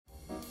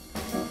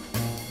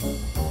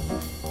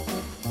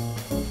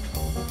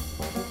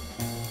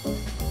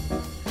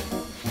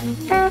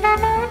Welcome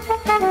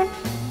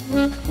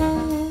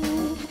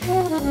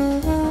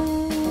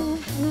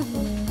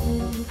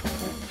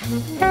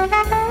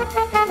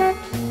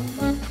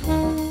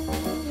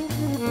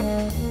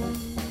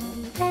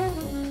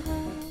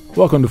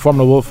to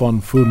Foreman & Wolf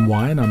on Food and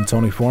Wine. I'm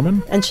Tony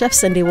Foreman. And Chef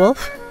Cindy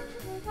Wolf.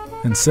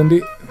 And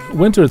Cindy,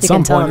 winter at some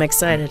point... You can tell I'm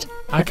excited.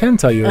 I can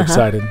tell you're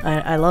excited.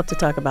 I love to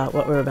talk about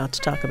what we're about to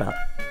talk about.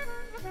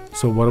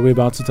 So what are we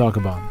about to talk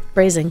about?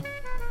 Braising.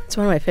 It's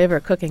one of my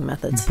favorite cooking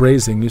methods.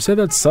 Braising. You said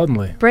that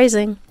suddenly.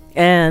 Braising.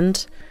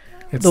 And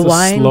it's the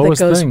wine that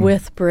goes thing.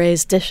 with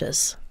braised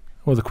dishes.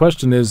 Well, the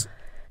question is,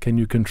 can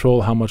you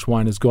control how much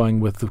wine is going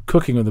with the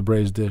cooking of the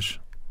braised dish?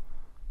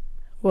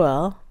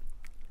 Well...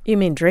 You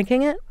mean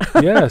drinking it?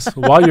 Yes,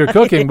 while you're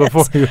cooking. Yes.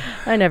 Before you.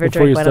 I never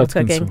drink when I'm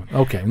cooking.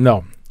 Okay,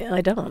 no. I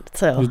don't.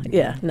 So that's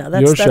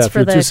you're a chef. for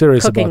You're the too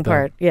serious cooking about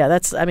part. That. Yeah,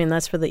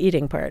 that's for the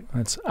eating part.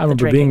 I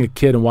remember being a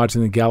kid and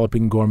watching the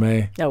Galloping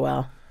Gourmet. Oh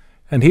wow!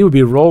 And he would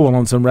be rolling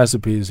on some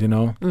recipes,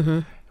 Mm-hmm.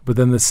 But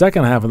then the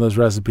second half of those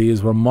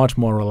recipes were much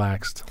more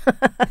relaxed.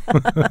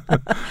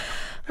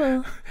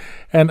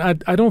 And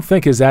I don't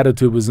think his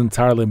attitude was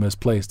entirely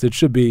misplaced. It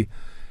should be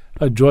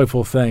a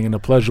joyful thing and a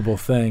pleasurable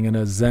thing and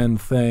a zen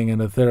thing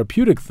and a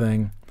therapeutic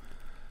thing.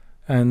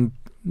 And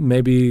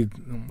maybe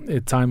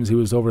at times he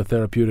was over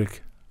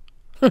therapeutic.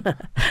 Well,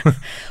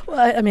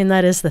 I mean,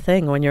 that is the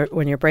thing. When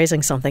you're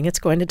braising something, it's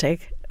going to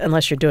take,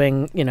 unless you're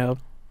doing,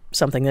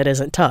 something that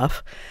isn't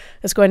tough,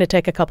 it's going to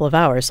take a couple of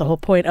hours. The whole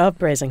point of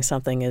braising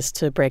something is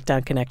to break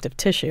down connective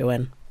tissue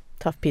and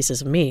tough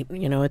pieces of meat.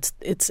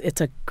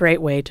 It's a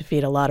great way to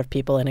feed a lot of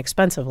people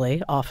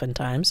inexpensively,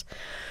 oftentimes.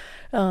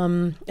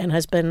 And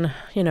has been,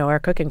 our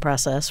cooking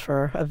process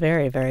for a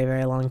very, very,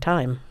 very long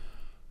time.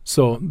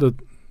 So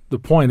the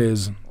point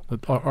is,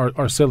 that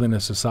our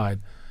silliness aside,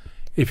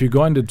 if you're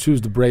going to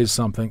choose to braise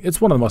something, it's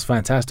one of the most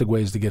fantastic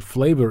ways to get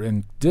flavor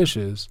in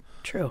dishes.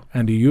 True.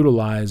 And to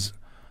utilize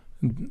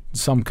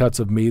some cuts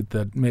of meat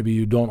that maybe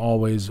you don't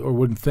always or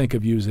wouldn't think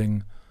of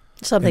using.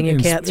 Something you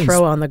can't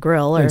throw on the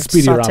grill or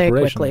saute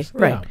quickly.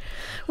 Right. Yeah.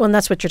 Well, and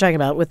that's what you're talking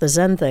about with the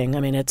Zen thing.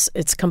 I mean,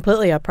 it's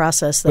completely a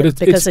process that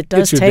because it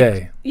does it's take. Your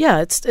day.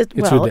 Yeah, it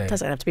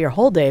doesn't have to be your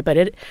whole day, but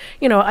it.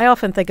 I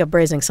often think of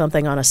braising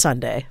something on a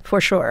Sunday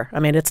for sure. I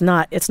mean, it's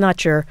not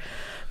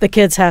the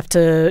kids have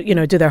to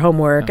do their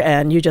homework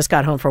and you just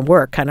got home from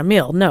work kind of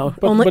meal. No,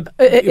 but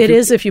it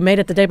is if you made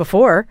it the day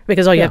before,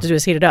 because all you have to do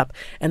is heat it up,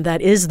 and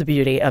that is the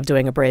beauty of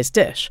doing a braised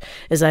dish,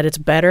 is that it's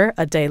better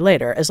a day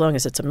later as long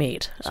as it's a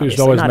meat. So you should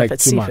always not make if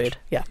it's too seafood. Much.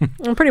 Yeah,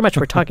 and pretty much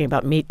we're talking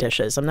about meat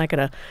dishes. I'm not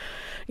going to.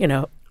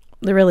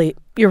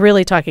 You're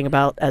really talking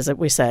about, as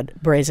we said,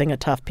 braising a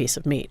tough piece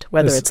of meat,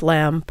 whether it's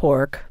lamb,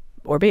 pork,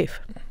 or beef,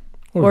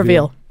 or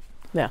veal.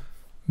 Yeah,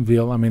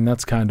 veal. I mean,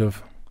 that's kind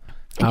of.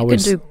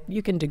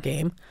 You can do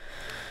game.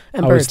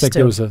 And I always think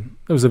there was a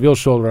veal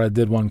shoulder I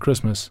did one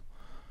Christmas,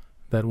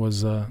 that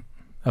was a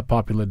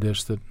popular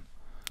dish that.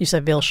 You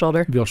said veal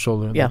shoulder. Veal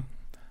shoulder. Yeah,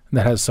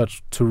 that has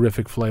such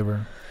terrific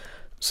flavor.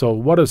 So,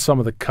 what are some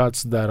of the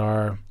cuts that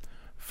are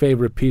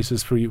favorite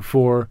pieces for you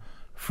for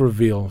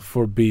veal,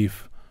 for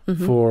beef,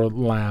 for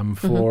lamb,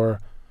 for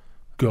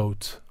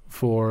goat,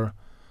 for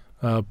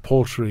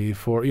poultry,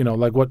 for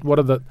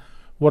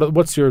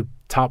what's your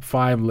top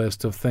 5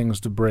 list of things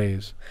to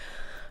braise?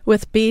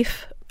 With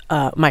beef,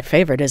 my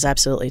favorite is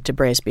absolutely to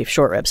braise beef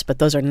short ribs, but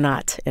those are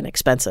not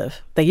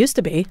inexpensive. They used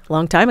to be a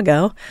long time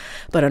ago,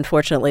 but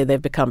unfortunately they've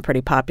become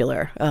pretty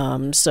popular.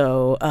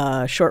 So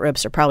short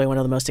ribs are probably one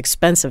of the most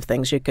expensive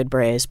things you could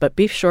braise. But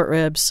beef short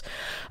ribs,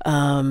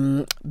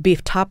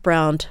 beef top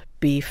round,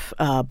 beef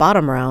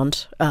bottom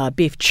round,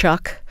 beef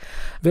chuck.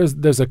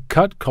 There's a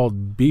cut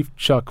called beef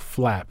chuck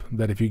flap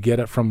that if you get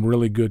it from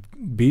really good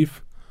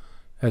beef,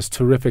 has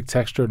terrific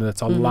texture, and it's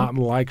a lot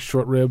like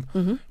short rib,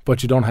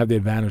 but you don't have the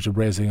advantage of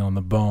braising on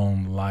the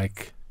bone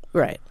like...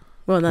 Right.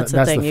 Well, and that's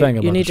the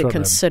thing. You need to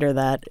consider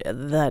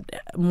that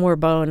more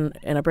bone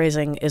in a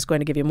braising is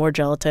going to give you more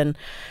gelatin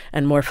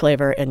and more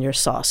flavor in your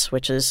sauce,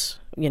 which is,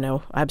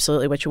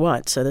 absolutely what you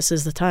want. So this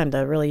is the time to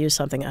really use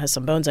something that has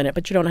some bones in it,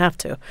 but you don't have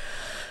to.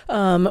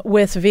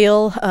 With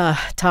veal,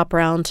 top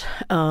round.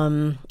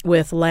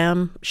 With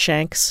lamb,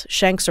 shanks.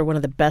 Shanks are one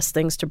of the best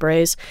things to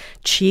braise.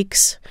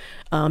 Cheeks.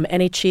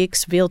 Any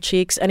cheeks, veal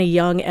cheeks, any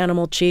young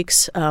animal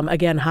cheeks,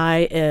 again,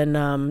 high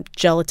in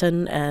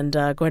gelatin and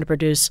going to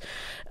produce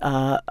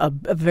a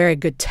very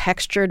good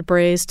textured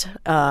braised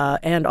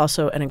and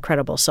also an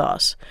incredible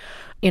sauce.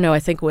 I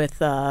think with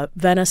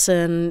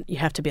venison, you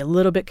have to be a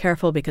little bit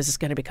careful because it's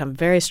going to become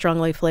very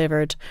strongly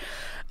flavored.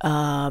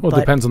 It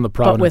depends on the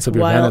provenance of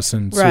your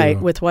venison, too.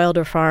 Right. With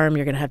Wilder Farm,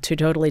 you're going to have 2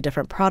 totally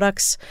different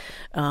products,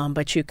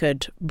 but you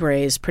could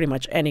braise pretty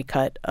much any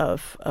cut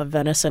of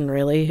venison,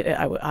 really.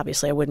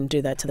 Obviously, I wouldn't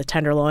do that to the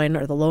tenderloin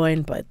or the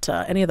loin, but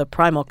any of the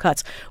primal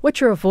cuts.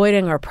 What you're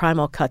avoiding are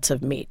primal cuts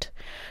of meat,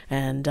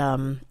 and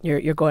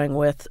you're going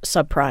with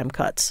subprime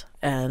cuts,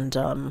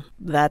 and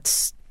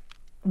that's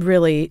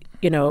really,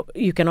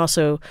 you can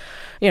also,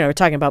 we're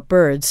talking about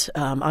birds.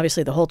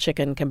 Obviously, the whole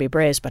chicken can be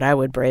braised, but I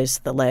would braise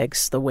the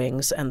legs, the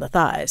wings, and the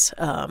thighs.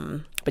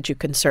 But you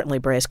can certainly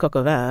braise coq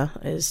au vin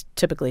is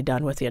typically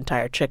done with the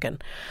entire chicken.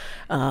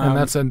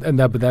 That's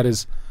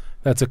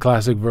a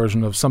classic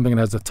version of something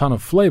that has a ton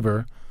of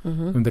flavor.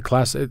 And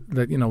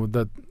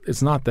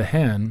it's not the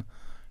hen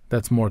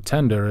that's more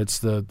tender. It's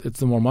the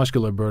more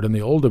muscular bird, and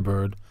the older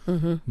bird,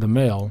 the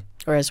male.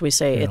 Or as we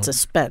say, it's a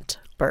spent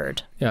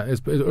bird. Yeah,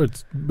 it's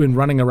been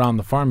running around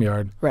the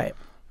farmyard. Right.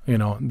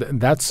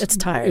 It's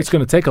tired. It's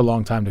going to take a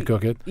long time to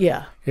cook it.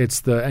 Yeah.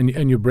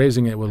 And you're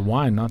braising it with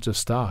wine, not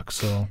just stock.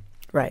 So.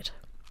 Right.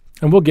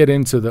 And we'll get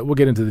into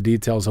the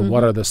details of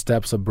what are the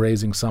steps of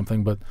braising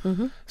something. But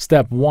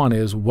step one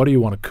is, what do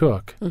you want to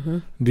cook?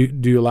 Do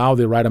you allow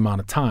the right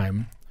amount of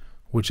time,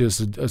 which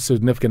is a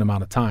significant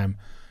amount of time,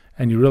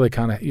 and you really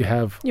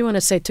you want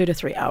to say 2 to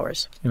 3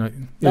 hours.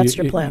 That's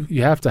your plan.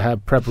 You have to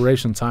have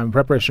preparation time.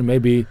 Preparation may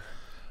be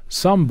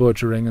some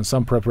butchering and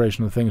some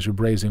preparation of things you're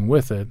braising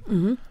with it.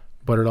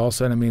 But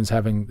it means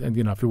having, if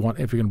you're going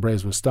to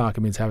braise with stock,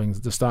 it means having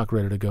the stock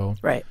ready to go.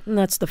 Right, and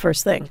that's the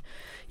first thing.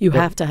 You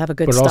have to have a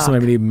good stock. But also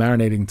maybe need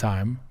marinating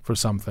time for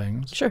some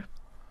things. Sure.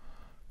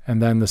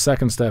 And then the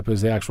second step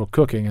is the actual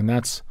cooking, and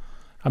that's,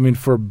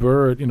 for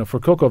bird, for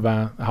coq au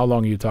vin, how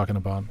long are you talking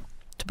about?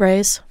 To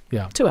braise?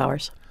 Yeah. 2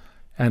 hours.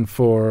 And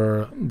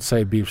for,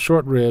 say, beef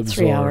short ribs?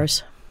 3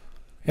 hours.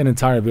 An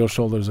entire veal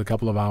shoulder is a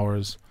couple of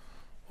hours.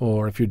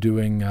 Or if you're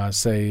doing,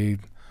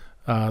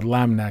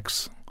 lamb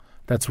necks,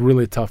 that's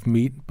really tough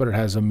meat, but it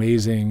has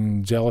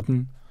amazing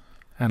gelatin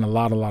and a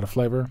lot of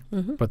flavor.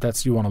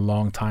 But you want a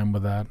long time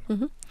with that.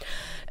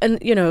 And,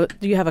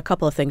 you have a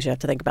couple of things you have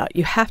to think about.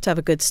 You have to have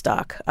a good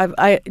stock.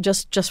 I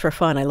just for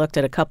fun, I looked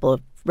at a couple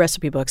of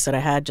recipe books that I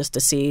had just to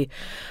see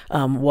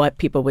what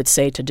people would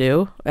say to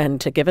do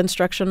and to give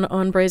instruction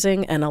on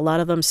braising. And a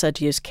lot of them said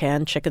to use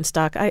canned chicken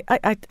stock.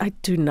 I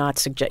do not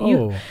suggest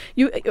you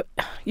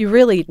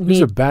really need.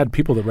 These are bad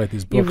people that write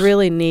these books. You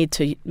really need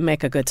to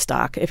make a good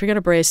stock. If you're going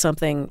to braise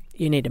something,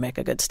 you need to make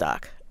a good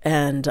stock.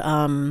 And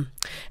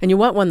you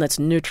want one that's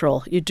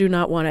neutral. You do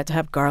not want it to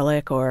have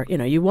garlic, or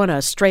you want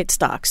a straight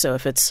stock. So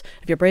if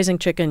you're braising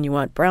chicken, you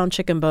want brown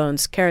chicken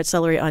bones, carrot,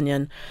 celery,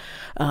 onion,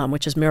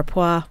 which is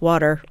mirepoix,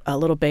 water, a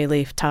little bay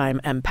leaf,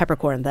 thyme, and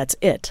peppercorn. That's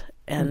it.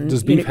 And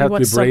does beef have to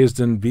be braised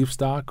in beef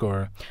stock,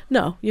 or?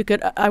 No, you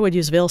could. I would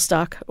use veal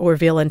stock or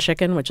veal and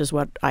chicken, which is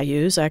what I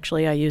use.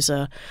 Actually, I use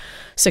a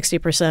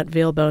 60%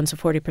 veal bones and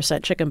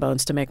 40% chicken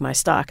bones to make my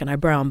stock, and I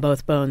brown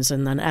both bones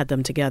and then add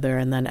them together,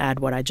 and then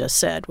add what I just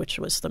said, which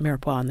was the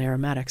mirepoix and the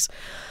aromatics.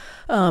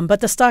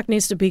 But the stock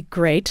needs to be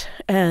great,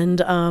 and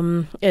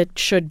it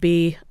should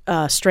be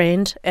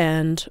strained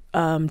and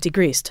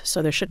degreased,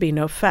 so there should be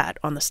no fat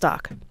on the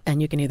stock.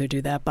 And you can either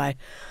do that by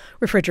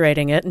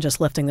refrigerating it and just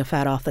lifting the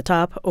fat off the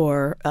top,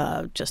 or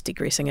just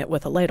degreasing it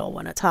with a ladle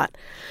when it's hot.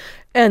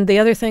 And the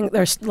other thing,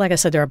 like I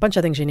said, there are a bunch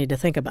of things you need to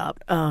think about.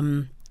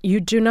 You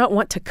do not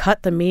want to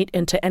cut the meat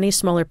into any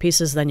smaller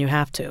pieces than you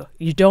have to.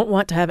 You don't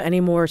want to have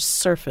any more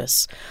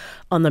surface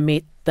on the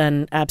meat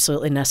than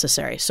absolutely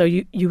necessary. So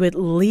you at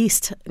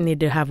least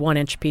need to have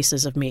 1-inch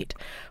pieces of meat,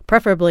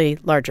 preferably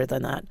larger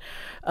than that.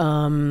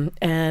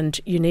 And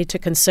you need to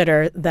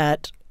consider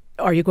that,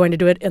 are you going to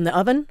do it in the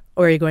oven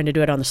or are you going to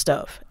do it on the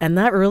stove? And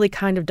that really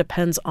kind of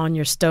depends on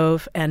your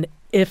stove and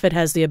if it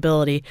has the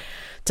ability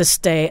to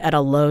stay at a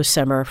low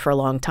simmer for a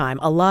long time.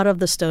 A lot of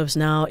the stoves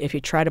now, if you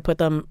try to put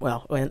them,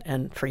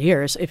 and for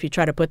years, if you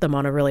try to put them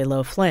on a really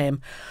low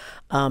flame,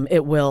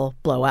 it will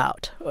blow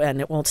out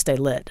and it won't stay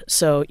lit.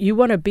 So you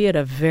want to be at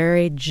a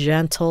very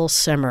gentle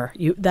simmer.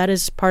 That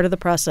is part of the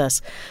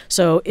process.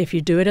 So if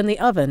you do it in the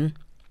oven,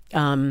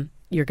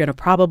 you're going to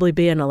probably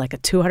be in a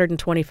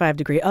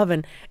 225-degree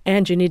oven,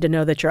 and you need to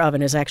know that your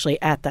oven is actually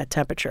at that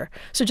temperature.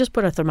 So just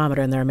put a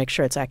thermometer in there and make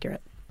sure it's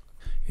accurate.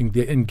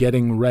 In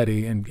getting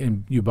ready,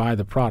 and you buy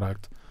the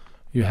product,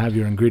 you have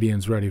your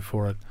ingredients ready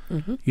for it.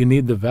 You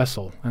need the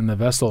vessel, and the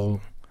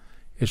vessel,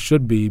 it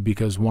should be,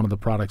 because one of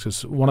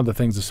the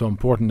things that's so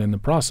important in the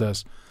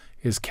process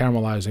is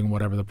caramelizing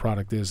whatever the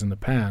product is in the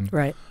pan.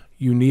 Right.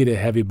 You need a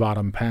heavy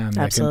bottom pan.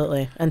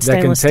 Absolutely. And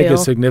stainless steel. That can take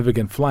a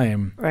significant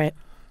flame. Right.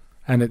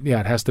 And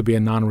it has to be a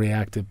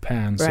non-reactive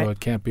pan, so it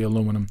can't be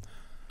aluminum.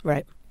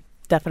 Right.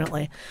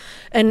 Definitely.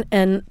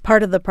 And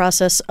part of the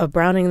process of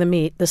browning the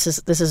meat, this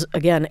is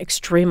again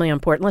extremely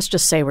important. Let's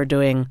just say we're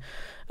doing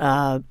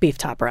beef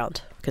top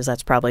round, because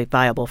that's probably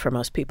viable for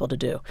most people to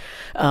do.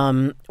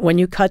 When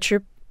you cut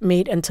your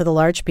meat into the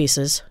large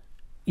pieces,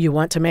 you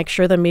want to make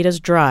sure the meat is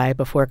dry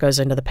before it goes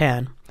into the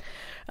pan.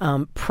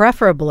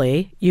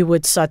 Preferably, you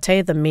would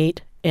saute the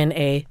meat in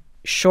a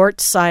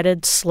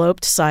short-sided,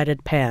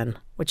 sloped-sided pan,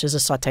 which is a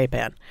saute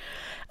pan,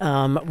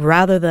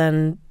 rather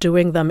than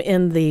doing them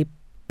in the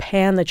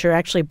pan that you're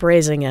actually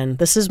braising in.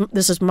 This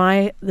is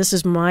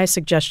my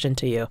suggestion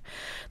to you.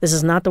 This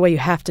is not the way you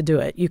have to do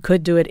it. You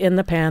could do it in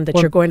the pan that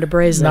you're going to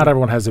braise in. Not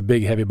everyone has a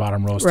big, heavy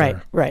bottom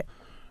roaster. Right.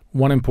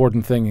 One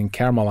important thing in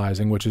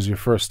caramelizing, which is your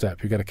first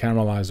step, you got to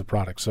caramelize the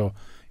product. So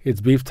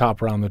it's beef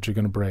top round that you're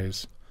going to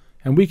braise,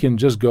 and we can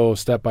just go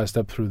step by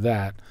step through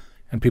that,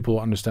 and people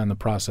will understand the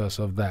process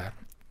of that.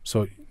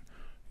 So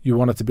you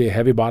want it to be a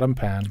heavy bottom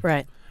pan,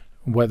 right?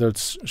 Whether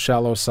it's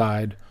shallow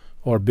side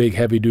or big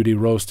heavy duty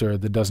roaster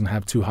that doesn't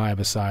have too high of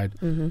a side,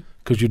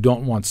 because you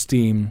don't want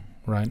steam,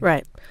 right?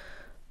 Right.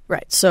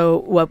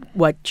 So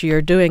what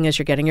you're doing is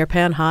you're getting your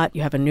pan hot.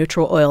 You have a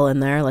neutral oil in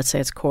there. Let's say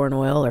it's corn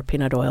oil or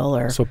peanut oil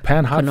or so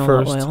pan hot canola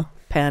first. Oil.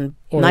 Pan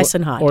nice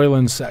and hot. Oil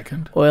in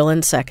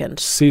second.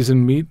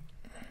 Seasoned meat.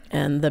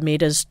 And the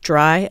meat is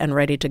dry and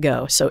ready to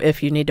go. So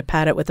if you need to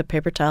pat it with a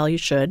paper towel, you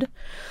should.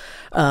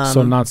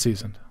 So not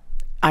seasoned.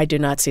 I do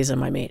not season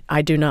my meat.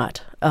 I do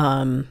not.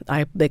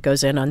 It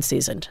goes in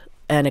unseasoned.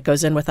 And it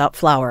goes in without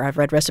flour. I've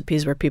read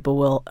recipes where people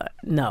will,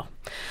 no.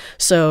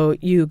 So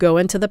you go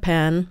into the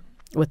pan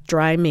with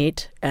dry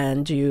meat,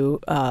 and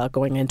you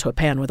going into a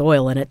pan with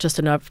oil in it, just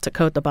enough to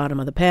coat the bottom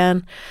of the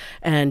pan,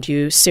 and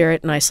you sear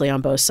it nicely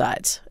on both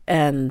sides.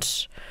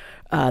 And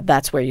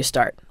that's where you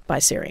start, by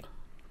searing.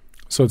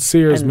 So it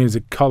sears means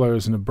it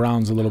colors and it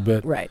browns a little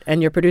bit. Right.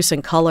 And you're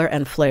producing color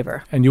and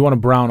flavor. And you want to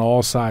brown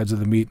all sides of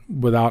the meat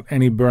without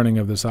any burning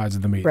of the sides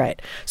of the meat.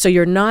 Right. So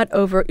you're not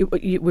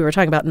we were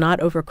talking about not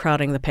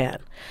overcrowding the pan.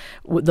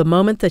 The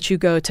moment that you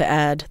go to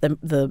add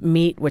the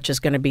meat, which is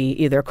going to be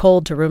either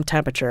cold to room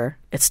temperature,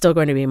 it's still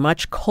going to be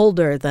much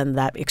colder than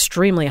that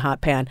extremely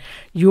hot pan.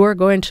 You are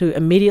going to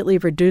immediately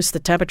reduce the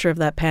temperature of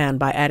that pan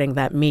by adding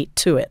that meat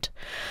to it.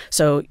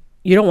 So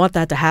you don't want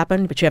that to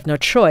happen, but you have no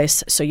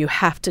choice, so you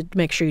have to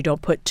make sure you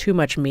don't put too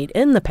much meat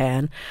in the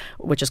pan,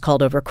 which is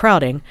called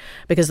overcrowding,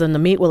 because then the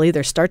meat will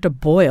either start to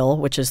boil,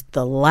 which is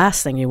the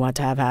last thing you want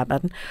to have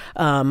happen,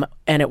 and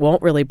it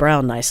won't really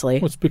brown nicely.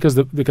 Well, it's because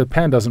the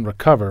pan doesn't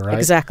recover, right?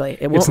 Exactly.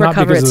 It won't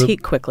recover its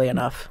heat quickly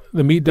enough.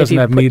 The meat doesn't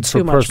have needs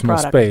for personal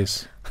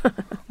space.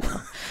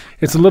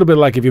 It's a little bit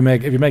like if you're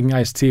making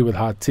iced tea with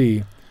hot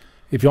tea.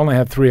 If you only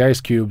have 3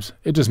 ice cubes,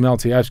 it just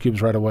melts the ice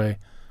cubes right away,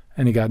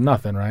 and you got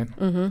nothing, right?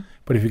 Mm-hmm.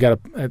 But if you got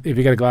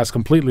a glass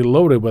completely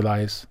loaded with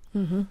ice,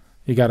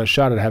 you got a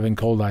shot at having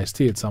cold iced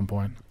tea at some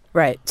point.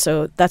 Right.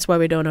 So that's why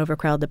we don't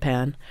overcrowd the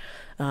pan.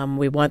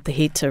 We want the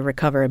heat to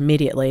recover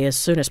immediately as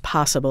soon as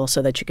possible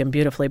so that you can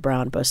beautifully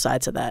brown both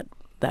sides of that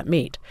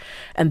meat.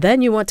 And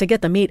then you want to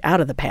get the meat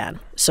out of the pan.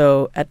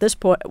 So at this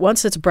point,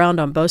 once it's browned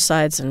on both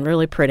sides and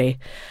really pretty,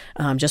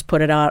 just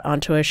put it out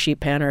onto a sheet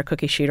pan or a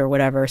cookie sheet or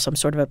whatever, some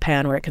sort of a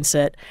pan where it can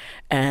sit.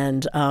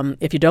 And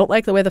if you don't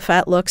like the way the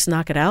fat looks,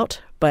 knock it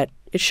out. But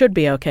it should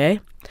be okay.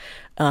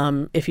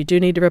 If you do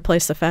need to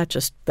replace the fat,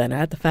 just then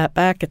add the fat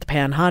back, get the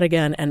pan hot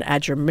again, and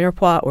add your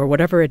mirepoix or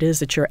whatever it is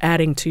that you're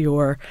adding to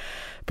your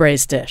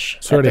braised dish.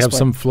 So already have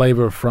some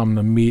flavor from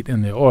the meat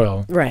and the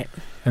oil. Right.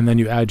 And then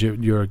you add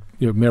your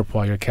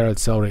mirepoix, your carrot,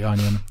 celery,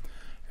 onion,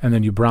 and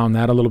then you brown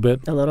that a little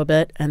bit.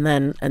 And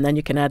then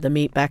you can add the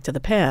meat back to the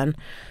pan.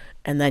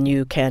 And then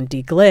you can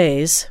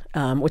deglaze,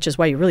 which is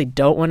why you really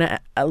don't want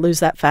to lose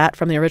that fat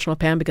from the original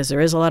pan because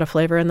there is a lot of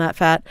flavor in that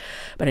fat.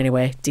 But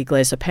anyway,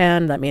 deglaze a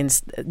pan. That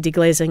means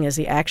deglazing is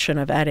the action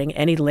of adding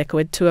any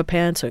liquid to a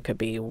pan. So it could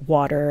be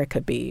water, it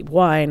could be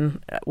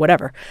wine,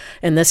 whatever.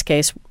 In this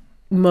case,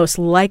 most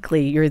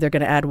likely you're either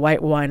going to add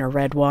white wine or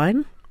red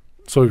wine.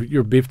 So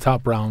your beef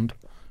top browned.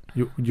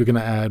 You're going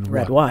to add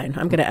red wine.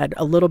 I'm going to add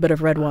a little bit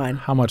of red wine.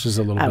 How much is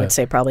a little bit? I would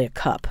say probably a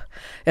cup.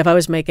 If I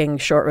was making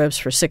short ribs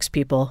for 6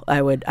 people,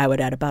 I would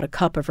add about a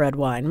cup of red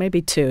wine,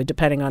 maybe 2,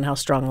 depending on how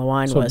strong the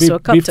wine was. So a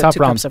cup beef to top 2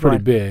 cups of wine.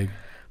 Pretty big.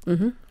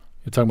 Mm-hmm.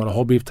 You're talking about a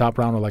whole beef top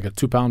round or like a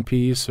 2-pound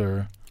piece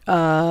or?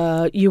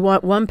 You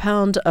want 1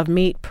 pound of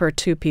meat per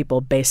 2 people,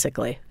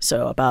 basically.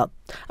 So about,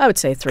 I would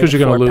say 3 to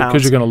 4 pounds.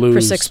 Because you're going to lose.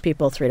 For 6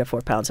 people, 3 to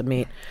 4 pounds of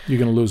meat. You're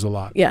going to lose a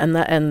lot. Yeah,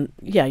 and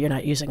you're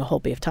not using a whole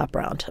beef top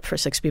round for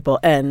 6 people.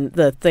 And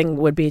the thing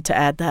would be to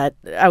add that,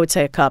 I would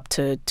say a cup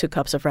to 2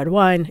 cups of red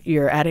wine.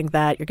 You're adding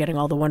that. You're getting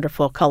all the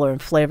wonderful color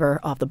and flavor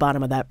off the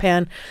bottom of that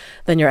pan.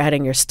 Then you're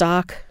adding your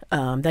stock.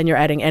 Then you're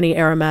adding any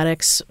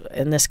aromatics.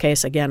 In this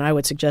case, again, I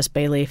would suggest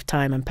bay leaf,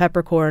 thyme, and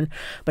peppercorn.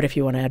 But if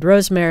you want to add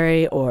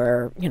rosemary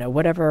or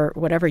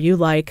whatever you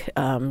like,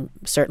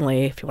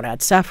 certainly if you want to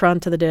add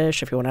saffron to the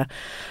dish, if you want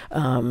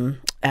to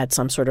add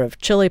some sort of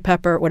chili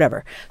pepper,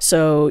 whatever.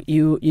 So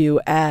you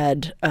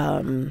add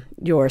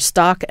your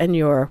stock and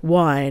your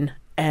wine.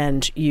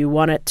 And you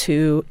want it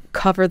to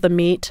cover the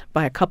meat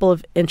by a couple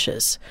of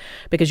inches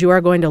because you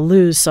are going to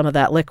lose some of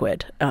that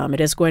liquid.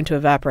 It is going to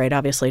evaporate,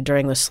 obviously,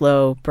 during the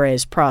slow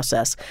braise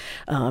process.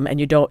 And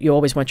you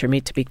always want your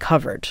meat to be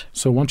covered.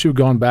 So once you've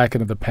gone back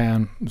into the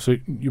pan, so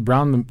you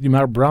brown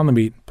the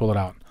meat, pull it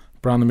out.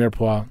 Brown the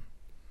mirepoix,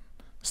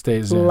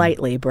 stays in.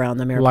 Lightly brown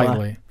the mirepoix.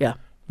 Lightly. Yeah.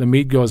 The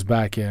meat goes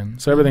back in.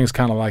 So everything's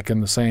kind of like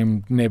in the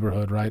same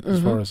neighborhood, right?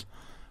 As far as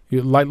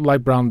you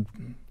light brown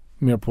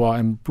mirepoix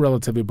and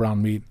relatively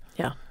brown meat.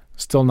 Yeah.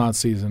 Still not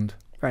seasoned.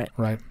 Right.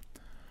 Right.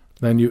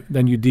 Then you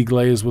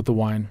deglaze with the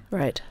wine.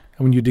 Right.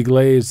 And when you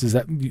deglaze,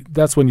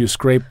 that's when you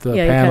scrape the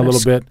pan a little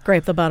bit.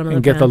 Scrape the bottom of the pan.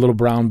 And get the little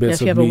brown bits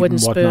of meat and whatnot. If you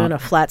have a wooden spoon, a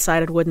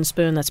flat-sided wooden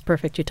spoon, that's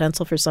perfect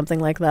utensil for something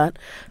like that.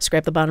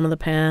 Scrape the bottom of the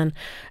pan.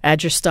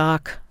 Add your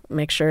stock.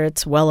 Make sure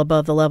it's well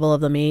above the level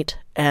of the meat.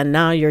 And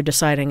now you're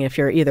deciding if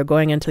you're either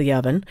going into the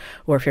oven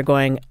or if you're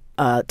going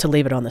to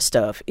leave it on the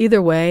stove.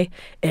 Either way,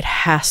 it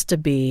has to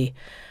be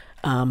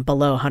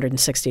below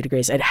 160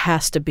 degrees. It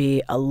has to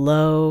be a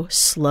low,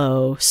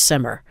 slow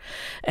simmer.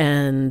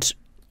 And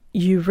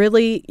you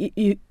really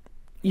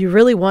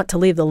want to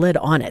leave the lid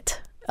on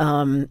it.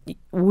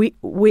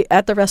 We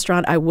at the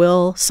restaurant, I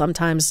will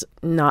sometimes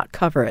not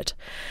cover it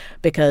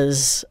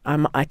because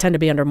I tend to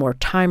be under more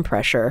time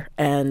pressure,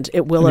 and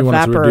it will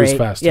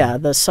evaporate. Yeah,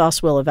 the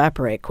sauce will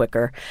evaporate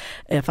quicker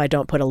if I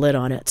don't put a lid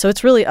on it. So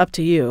it's really up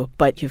to you,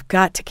 but you've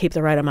got to keep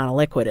the right amount of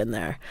liquid in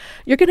there.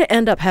 You're going to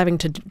end up having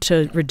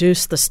to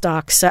reduce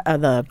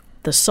the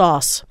the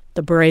sauce,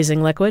 the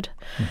braising liquid.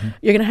 Mm-hmm.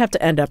 You're going to have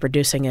to end up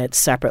reducing it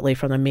separately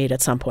from the meat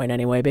at some point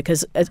anyway,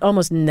 because it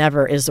almost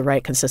never is the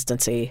right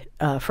consistency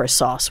for a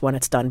sauce when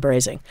it's done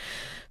braising.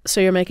 So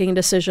you're making a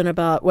decision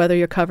about whether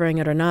you're covering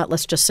it or not.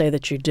 Let's just say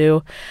that you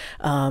do.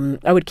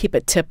 I would keep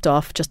it tipped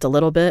off just a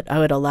little bit. I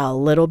would allow a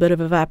little bit of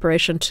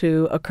evaporation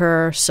to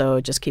occur, so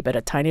just keep it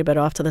a tiny bit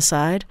off to the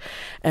side.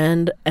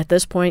 And at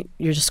this point,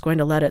 you're just going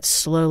to let it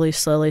slowly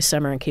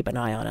simmer and keep an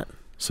eye on it.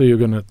 So you're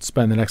going to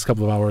spend the next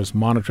couple of hours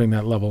monitoring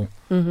that level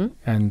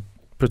and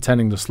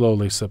pretending to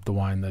slowly sip the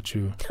wine that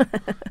you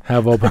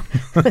have open.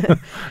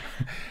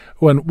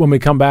 When we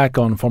come back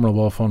on Formula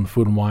Wolf on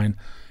Food and Wine,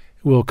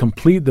 we'll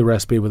complete the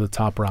recipe with a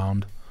top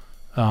round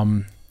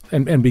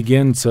and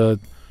begin to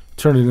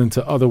turn it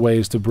into other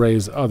ways to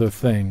braise other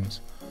things.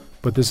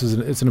 But it's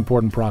an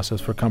important process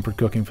for comfort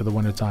cooking for the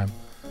wintertime.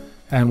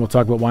 And we'll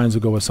talk about wines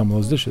that go with some of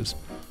those dishes.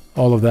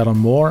 All of that and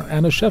more,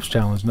 and a chef's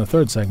challenge in the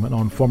third segment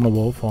on Formula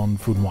Wolf on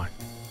Food and Wine.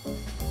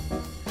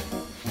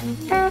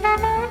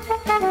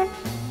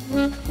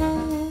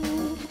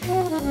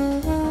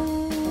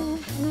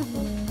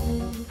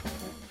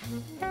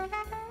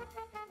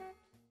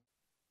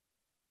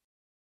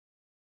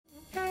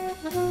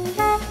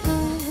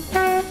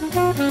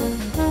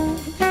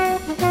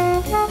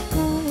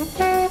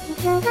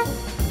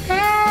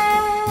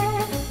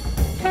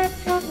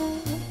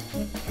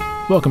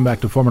 Welcome back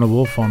to Formula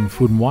Wolf on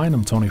Food and Wine.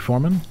 I'm Tony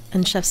Foreman.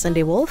 And Chef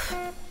Cindy Wolf.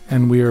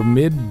 And we are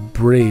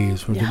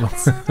mid-braise.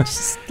 Yes,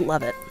 just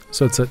love it.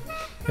 So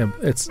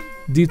it's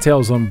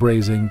details on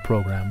braising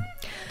program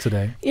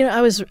today. You know,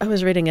 I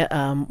was reading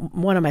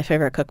one of my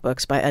favorite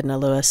cookbooks by Edna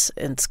Lewis.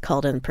 It's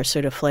called In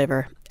Pursuit of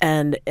Flavor.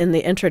 And in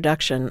the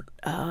introduction,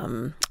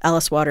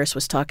 Alice Waters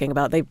was talking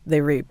about,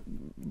 they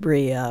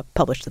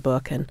republished the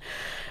book, and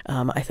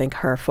I think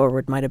her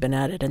foreword might have been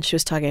added. And she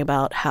was talking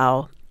about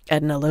how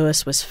Edna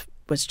Lewis was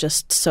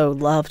just so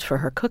loved for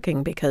her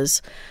cooking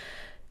because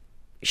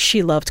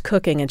she loved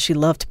cooking and she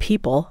loved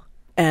people,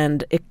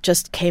 and it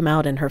just came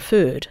out in her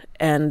food.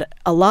 And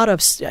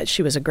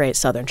she was a great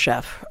Southern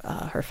chef.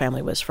 Her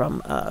family was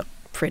from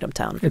Freedom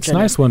Town, Virginia. It's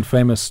nice when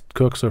famous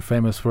cooks are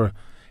famous for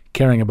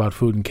caring about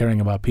food and caring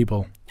about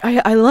people.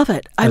 I love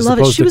it. I love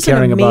it. She was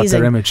caring an amazing,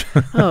 about their image.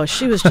 Oh,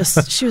 she was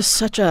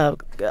such a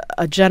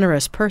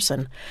generous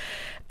person.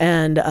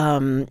 And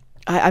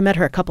I met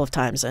her a couple of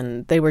times,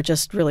 and they were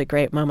just really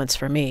great moments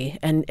for me.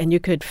 And you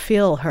could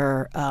feel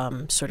her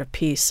sort of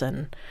peace,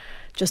 and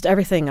just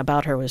everything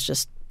about her was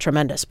just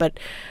tremendous. But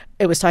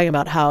it was talking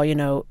about how,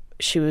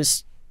 she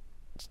was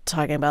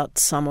talking about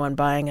someone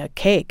buying a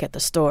cake at the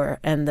store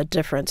and the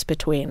difference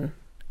between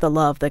the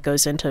love that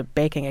goes into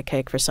baking a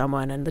cake for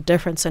someone and the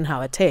difference in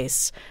how it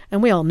tastes.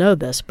 And we all know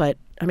this, but,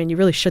 you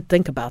really should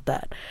think about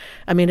that.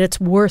 It's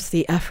worth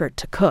the effort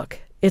to cook.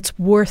 It's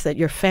worth it.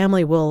 Your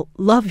family will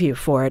love you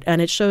for it,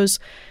 and it shows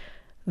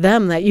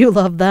them that you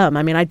love them.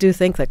 I do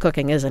think that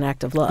cooking is an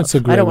act of love. It's a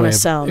great way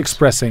of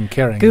expressing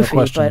caring. Goofy, no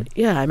question. But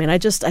yeah, I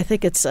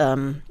think it's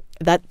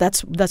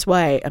that's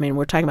why.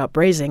 We're talking about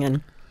braising,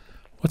 and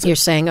you're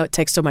saying, it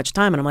takes so much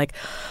time, and I'm like,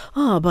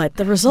 but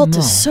the result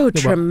is so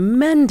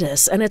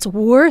tremendous, and it's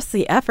worth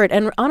the effort.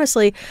 And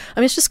honestly,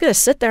 it's just going to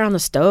sit there on the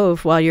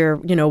stove while you're,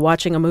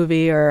 watching a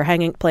movie or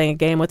playing a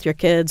game with your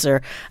kids,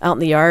 or out in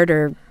the yard,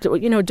 or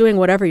doing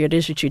whatever it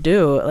is that you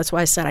do. That's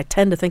why I said I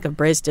tend to think of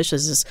braised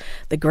dishes as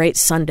the great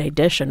Sunday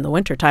dish in the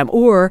wintertime.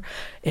 Or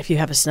if you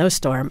have a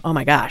snowstorm, oh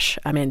my gosh!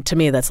 To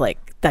me, that's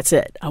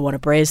it. I want a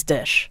braised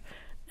dish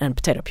and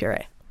potato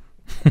puree.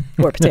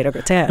 Or potato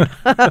gratin.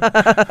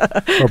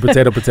 Or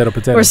potato.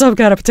 Or some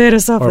kind of potato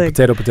something. Or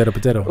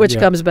potato. Which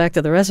comes back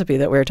to the recipe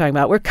that we were talking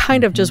about. We're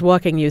kind of just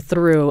walking you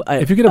through.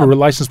 If you could have a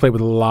license plate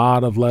with a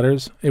lot of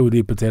letters, it would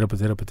be potato.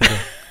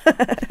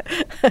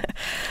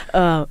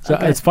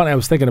 Okay. It's funny. I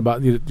was thinking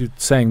about you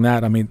saying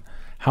that.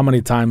 How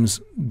many times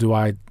do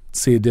I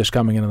see a dish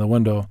coming into the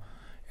window,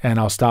 and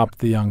I'll stop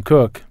the young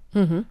cook,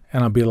 and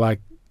I'll be like,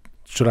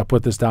 should I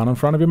put this down in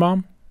front of your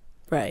mom?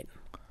 Right.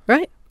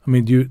 Right.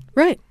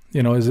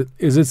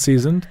 Is it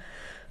seasoned?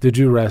 Did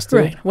you rest it?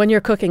 Right. When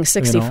you're cooking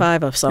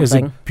 65 of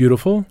something. Is it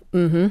beautiful?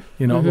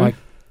 Mm-hmm.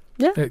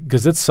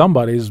 Because it's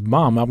somebody's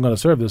mom I'm going to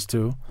serve this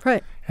to.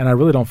 Right. And I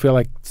really don't feel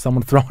like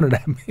someone throwing it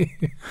at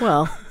me.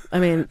 Well, I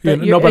mean,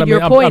 your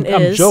point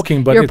is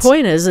joking, but your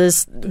point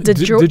is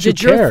did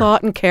your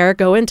thought and care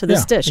go into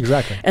this dish?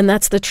 Exactly. And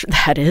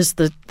that is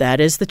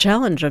the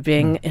challenge of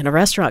being in a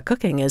restaurant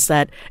cooking, is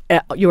that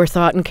your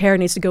thought and care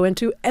needs to go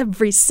into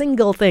every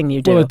single thing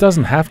you do. Well, it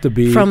doesn't have to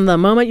be from the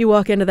moment you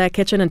walk into that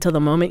kitchen until the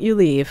moment you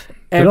leave.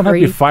 There don't have to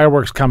be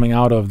fireworks coming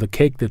out of the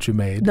cake that you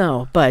made.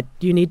 No, but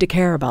you need to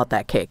care about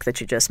that cake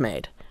that you just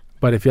made.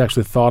 But if you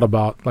actually thought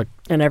about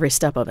and every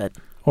step of it.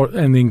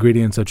 And the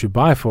ingredients that you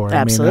buy for it.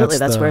 Absolutely,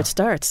 that's where it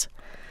starts.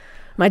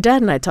 My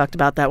dad and I talked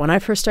about that when I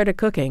first started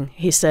cooking.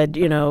 He said,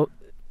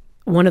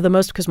 one of the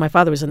most, because my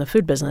father was in the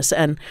food business,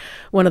 and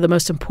one of the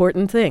most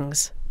important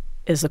things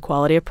is the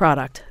quality of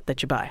product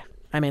that you buy.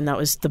 I mean, that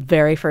was the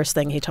very first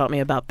thing he taught me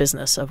about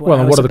business of what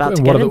I was about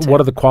to get into.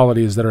 What are the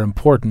qualities that are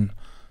important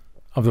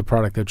of the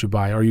product that you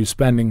buy? Are you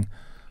spending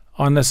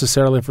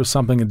unnecessarily for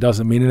something that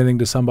doesn't mean anything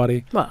to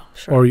somebody? Well,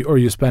 sure. Or are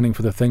you spending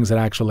for the things that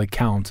actually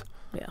count?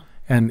 Yeah.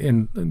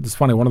 And it's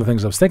funny, one of the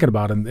things I was thinking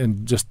about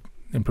and just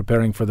in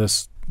preparing for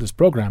this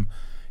program,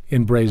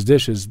 in braised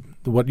dishes,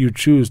 what you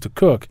choose to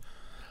cook,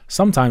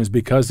 sometimes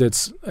because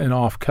it's an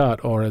off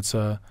cut or it's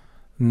a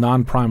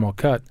non-primal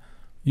cut,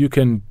 you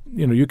can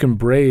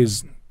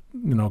braise,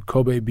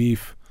 Kobe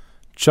beef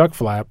chuck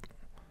flap,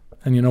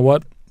 and you know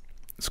what?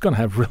 It's going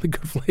to have really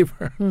good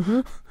flavor.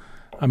 Mm-hmm.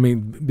 I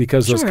mean,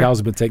 because those cows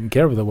have been taken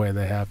care of the way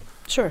they have.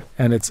 Sure.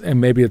 And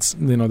maybe it's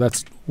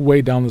that's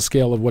way down the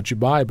scale of what you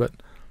buy, but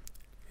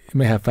it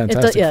may have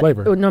fantastic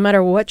flavor. No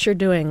matter what you're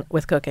doing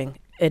with cooking,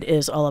 it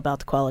is all about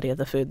the quality of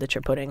the food that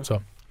you're putting.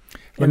 So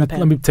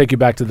let me take you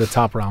back to the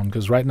top round,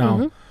 because right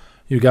now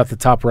you got the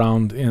top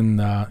round in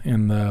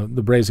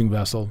the braising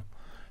vessel,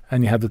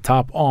 and you have the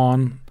top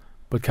on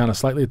but kind of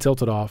slightly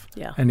tilted off.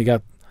 Yeah. And you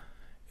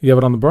have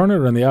it on the burner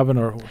or in the oven,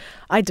 or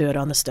I do it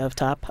on the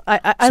stovetop.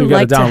 I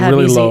like to have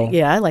really easy. Low.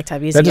 Yeah, I like to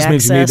have easy. That just access.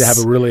 means you need to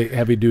have a really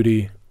heavy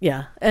duty.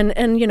 Yeah, and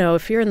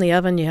if you're in the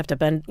oven, you have to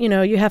bend.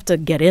 You have to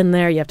get in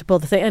there. You have to pull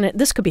the thing, and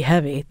this could be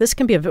heavy. This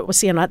can be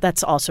and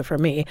that's also for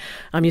me.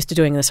 I'm used to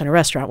doing this in a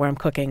restaurant where I'm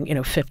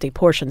cooking 50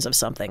 portions of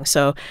something,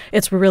 so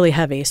it's really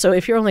heavy. So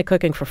if you're only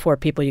cooking for 4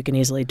 people, you can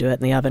easily do it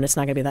in the oven. It's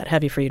not going to be that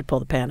heavy for you to pull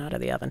the pan out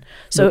of the oven.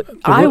 So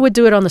I would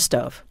do it on the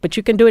stove, but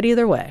you can do it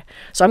either way.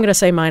 So I'm going to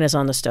say mine is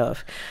on the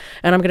stove,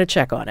 and I'm going to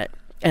check on it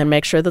and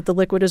make sure that the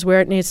liquid is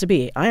where it needs to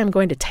be. I am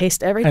going to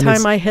taste every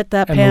time I hit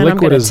that pan. I'm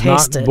going to taste it. And the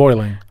liquid is not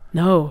boiling.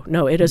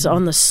 No, it is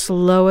on the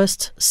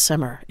slowest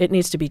simmer. It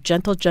needs to be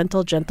gentle,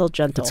 gentle, gentle,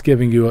 gentle. It's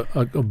giving you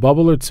a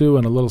bubble or two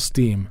and a little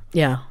steam.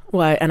 Yeah.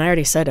 Well, and I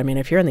already said,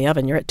 if you're in the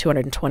oven, you're at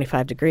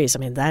 225 degrees.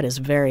 That is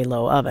very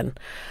low oven.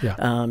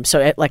 Yeah.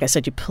 So like I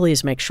said, you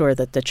please make sure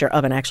that your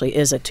oven actually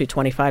is at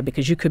 225,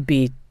 because you could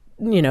be,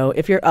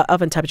 if your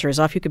oven temperature is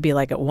off, you could be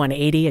like at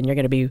 180, and you're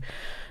going to be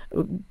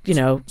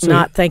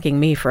not thanking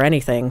me for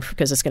anything,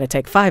 because it's going to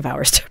take 5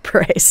 hours to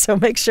braise. So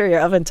make sure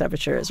your oven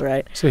temperature is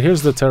right. So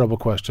here's the terrible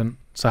question.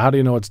 So how do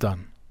you know it's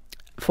done?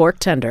 Fork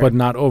tender. But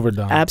not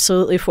overdone.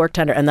 Absolutely fork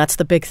tender. And that's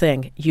the big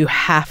thing. You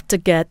have to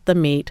get the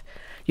meat.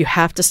 You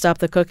have to stop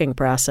the cooking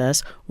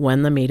process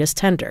when the meat is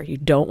tender. You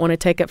don't want to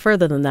take it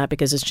further than that,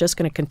 because it's just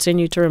going to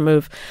continue to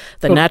remove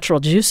the natural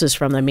juices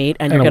from the meat,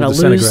 and you're going to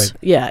lose.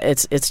 Yeah,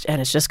 it's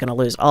just going to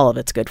lose all of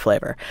its good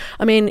flavor.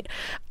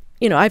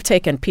 I've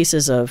taken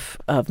pieces of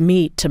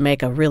meat to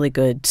make a really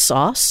good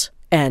sauce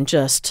and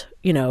just,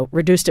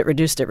 reduced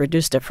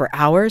it for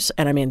hours.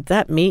 And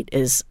that meat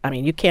is,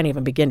 you can't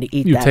even begin to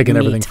eat that meat. You've taken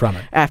everything from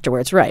it.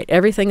 Afterwards, right.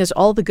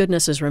 All the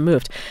goodness is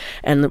removed.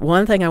 And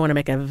one thing I want to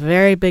make a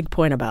very big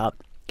point about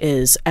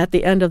is at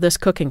the end of this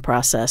cooking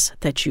process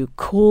that you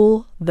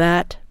cool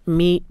that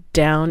meat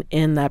down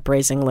in that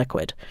braising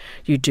liquid.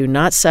 You do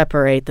not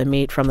separate the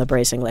meat from the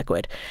braising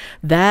liquid.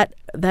 That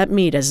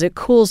meat, as it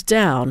cools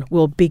down,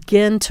 will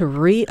begin to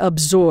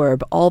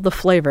reabsorb all the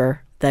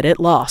flavor that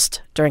it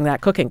lost during that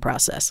cooking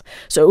process.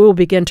 So it will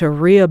begin to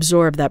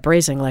reabsorb that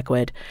braising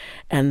liquid,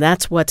 and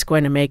that's what's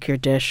going to make your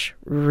dish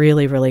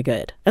really, really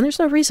good. And there's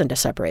no reason to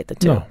separate the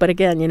two. No. But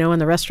again, in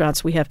the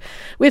restaurants we have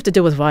to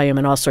deal with volume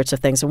and all sorts of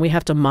things, and we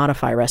have to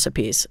modify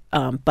recipes.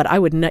 But I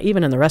would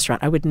even in the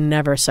restaurant, I would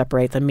never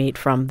separate the meat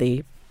from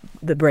the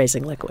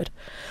braising liquid.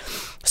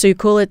 So you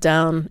cool it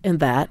down in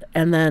that,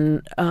 and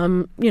then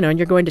and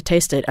you're going to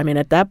taste it.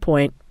 At that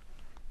point,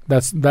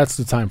 that's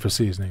the time for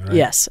seasoning, right?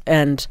 Yes,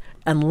 and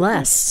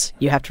unless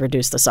you have to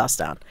reduce the sauce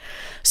down.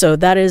 So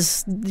that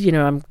is,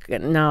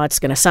 now it's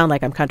going to sound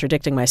like I'm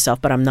contradicting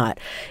myself, but I'm not.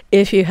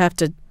 If you have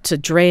to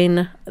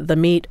drain the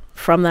meat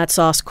from that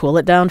sauce, cool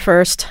it down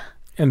first.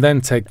 And then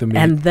take the meat.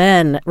 And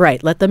then,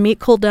 let the meat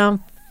cool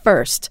down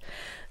first.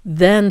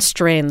 Then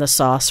strain the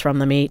sauce from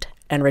the meat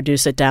and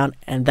reduce it down,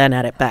 and then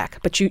add it back.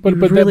 But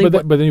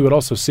then you would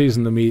also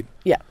season the meat.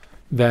 Yeah.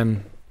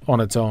 Then on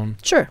its own.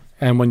 Sure.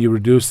 And when you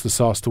reduce the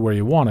sauce to where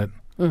you want it,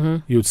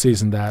 you would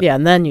season that. Yeah,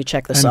 and then you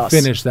check the sauce.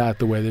 And finish that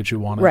the way that you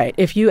want it. Right.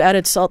 If you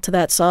added salt to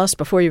that sauce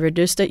before you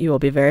reduced it, you will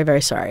be very,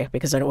 very sorry,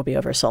 because then it will be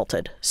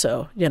oversalted.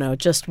 So,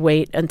 just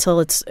wait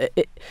until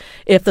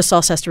if the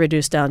sauce has to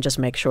reduce down, just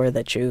make sure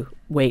that you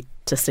wait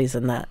to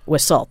season that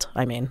with salt,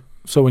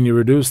 So when you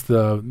reduce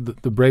the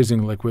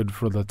braising liquid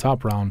for the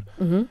top round,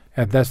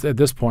 at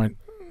this point,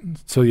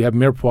 so you have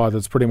mirepoix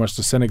that's pretty much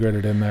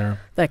disintegrated in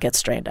there. That gets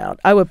strained out.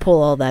 I would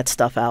pull all that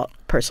stuff out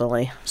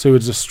personally. So you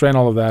would just strain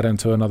all of that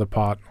into another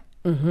pot,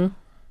 and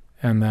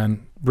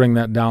then bring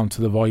that down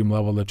to the volume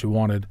level that you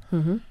wanted.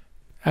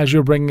 As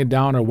you're bringing it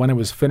down, or when it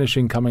was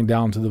finishing coming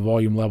down to the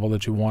volume level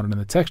that you wanted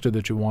and the texture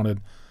that you wanted,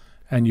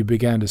 and you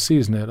began to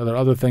season it, are there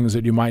other things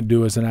that you might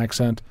do as an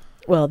accent?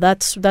 Well,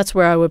 that's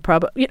where I would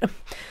probably...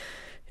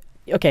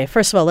 Okay,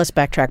 first of all, let's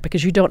backtrack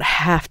because you don't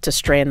have to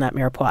strain that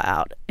mirepoix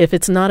out. If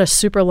it's not a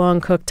super long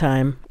cook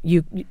time,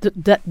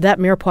 that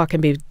mirepoix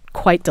can be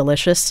quite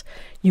delicious.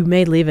 You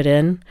may leave it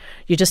in.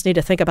 You just need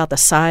to think about the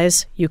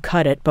size. You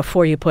cut it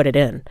before you put it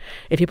in.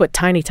 If you put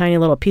tiny, tiny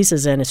little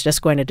pieces in, it's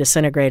just going to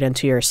disintegrate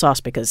into your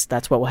sauce because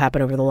that's what will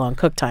happen over the long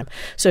cook time.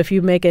 So if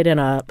you make it in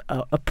a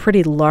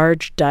pretty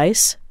large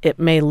dice, it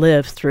may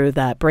live through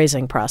that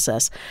braising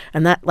process.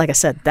 And that, like I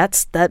said,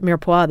 that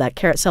mirepoix, that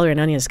carrot, celery, and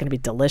onion is going to be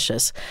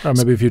delicious. Or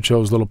maybe if you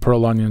chose little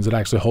pearl onions that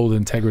actually hold the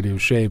integrity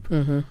of shape.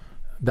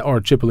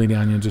 Or cipollini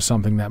onions or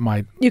something that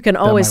might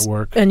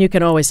work. And you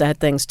can always add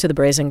things to the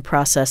braising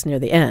process near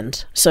the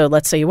end. So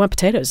let's say you want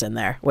potatoes in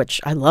there, which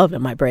I love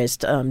in my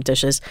braised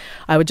dishes.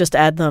 I would just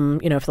add them,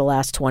 for the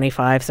last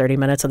 25, 30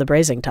 minutes of the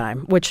braising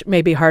time, which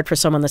may be hard for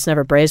someone that's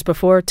never braised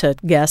before to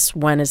guess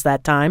when is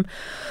that time.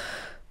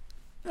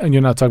 And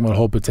you're not talking about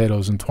whole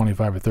potatoes in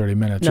 25 or 30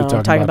 minutes. No,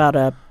 I'm talking about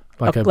a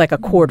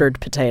quartered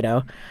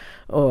potato.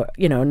 Or,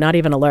 not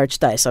even a large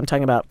dice. I'm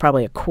talking about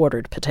probably a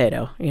quartered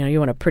potato. You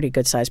want a pretty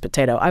good-sized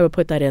potato. I would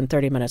put that in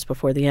 30 minutes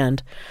before the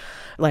end.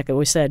 Like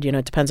we said,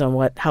 it depends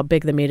on how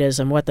big the meat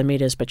is and what the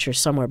meat is, but you're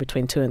somewhere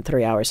between 2 and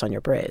 3 hours on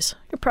your braise.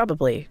 You're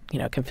probably,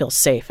 can feel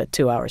safe at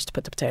 2 hours to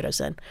put the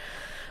potatoes in.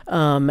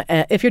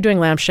 If you're doing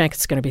lamb shank,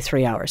 it's going to be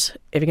 3 hours.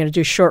 If you're going to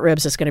do short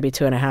ribs, it's going to be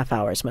 2.5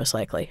 hours, most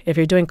likely. If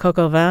you're doing coq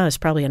au vin, it's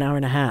probably an hour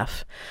and a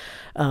half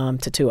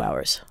to 2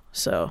 hours.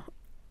 So,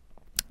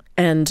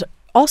 and...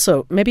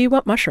 Also, maybe you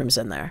want mushrooms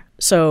in there.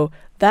 So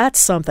that's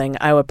something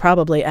I would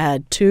probably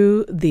add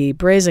to the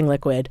braising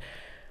liquid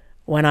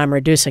when I'm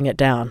reducing it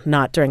down,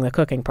 not during the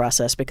cooking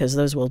process, because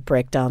those will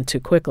break down too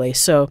quickly.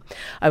 So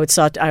if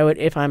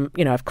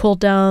I've cooled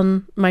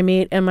down my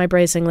meat and my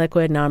braising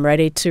liquid, now I'm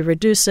ready to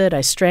reduce it.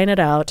 I strain it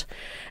out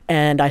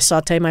and I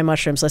saute my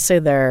mushrooms. Let's say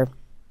they're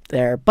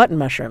button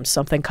mushrooms,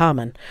 something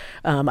common.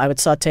 I would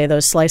saute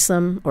those, slice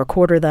them or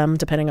quarter them,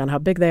 depending on how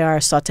big they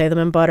are, saute them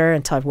in butter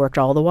until I've worked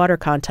all the water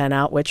content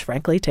out, which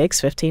frankly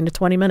takes 15 to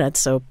 20 minutes.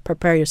 So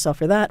prepare yourself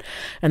for that.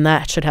 And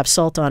that should have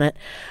salt on it.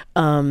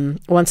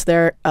 Once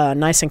they're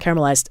nice and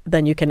caramelized,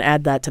 then you can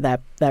add that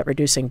to that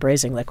reducing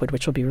braising liquid,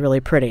 which will be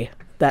really pretty.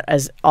 That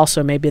is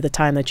also maybe the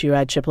time that you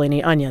add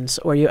cipollini onions,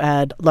 or you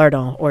add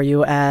lardons, or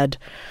you add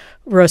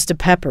roasted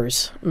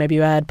peppers. Maybe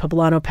you add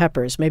poblano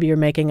peppers. Maybe you're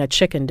making a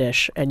chicken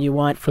dish and you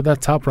want for that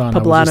top round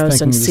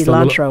poblanos and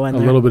cilantro in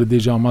there. A little bit of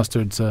Dijon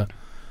mustard to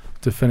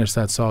finish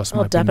that sauce.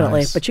 Oh,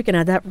 definitely. Nice. But you can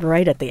add that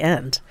right at the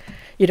end.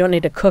 You don't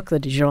need to cook the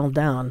Dijon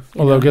down.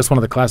 Although I guess one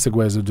of the classic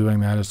ways of doing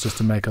that is just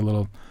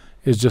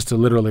to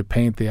literally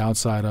paint the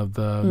outside of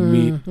the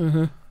meat.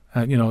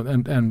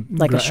 And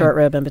like a short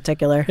rib in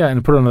particular. Yeah,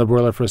 and put it on the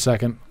broiler for a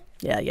second.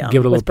 Yeah.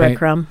 Give it a little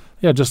breadcrumb.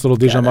 Yeah, just a little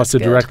Dijon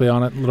mustard directly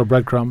on it, a little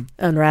breadcrumb.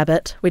 And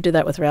rabbit. We do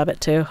that with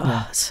rabbit too.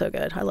 Oh, it's so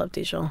good. I love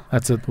Dijon.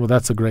 That's a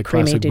great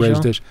creamy classic Dijon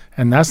braised dish.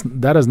 And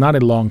that is not a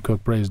long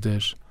cooked braised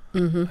dish.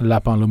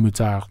 Lapin le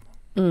moutarde.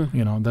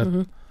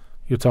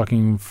 You're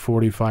talking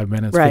 45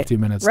 minutes, right. 50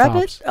 minutes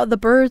rabbit, tops. The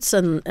birds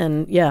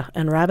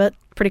and rabbit,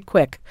 pretty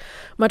quick,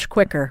 much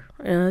quicker.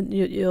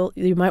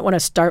 You might want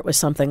to start with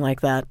something like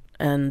that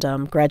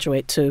and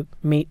graduate to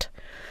meat.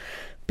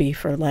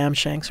 Beef or lamb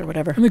shanks or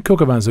whatever. I think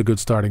coq au vin is a good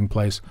starting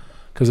place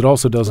because it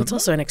also doesn't... It's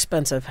also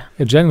inexpensive.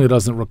 It generally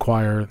doesn't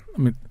require...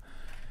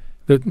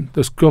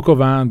 there's coq au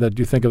vin that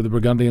you think of the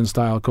Burgundian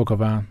style coq au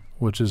vin,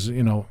 which is,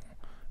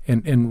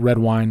 in red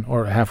wine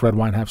or half red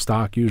wine, half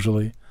stock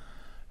usually.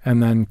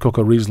 And then coq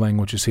au Riesling,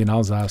 which you see in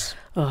Alsace,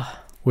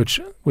 which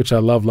I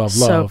love.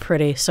 So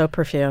pretty, so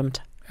perfumed.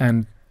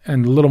 And a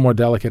little more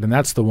delicate, and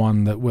that's the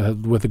one that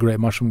with the great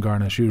mushroom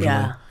garnish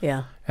usually.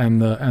 Yeah.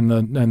 And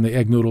the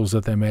egg noodles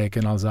that they make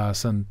in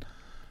Alsace and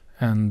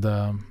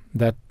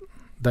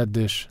that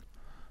dish,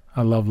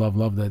 I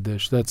love that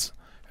dish. That's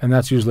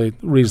usually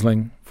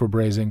Riesling for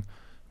braising,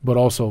 but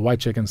also white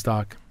chicken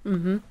stock.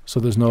 Mm-hmm. So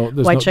there's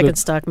white chicken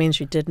stock means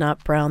you did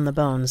not brown the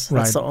bones.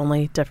 That's right. The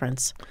only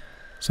difference.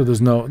 So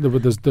there's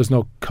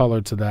no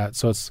color to that.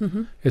 So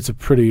it's a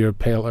prettier,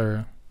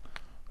 paler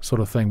sort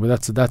of thing, but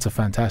that's a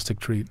fantastic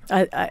treat.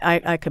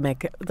 I could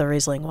make the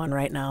Riesling one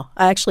right now.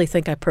 I actually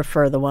think I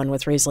prefer the one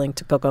with Riesling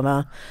to coq au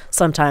vin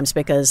sometimes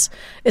because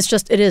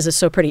it's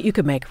so pretty. You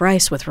could make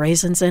rice with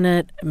raisins in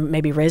it,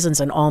 maybe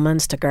raisins and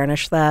almonds to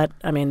garnish that.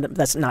 I mean,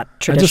 that's not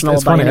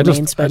traditional by any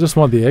means. But I just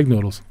want the egg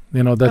noodles.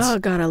 Oh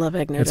God, I love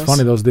egg noodles. It's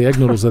funny the egg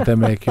noodles that they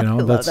make.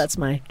 That's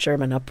my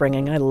German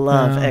upbringing. I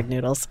love egg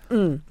noodles.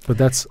 But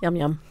that's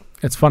yum.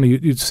 It's funny.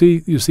 You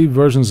see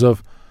versions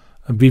of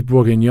a beef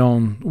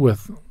bourguignon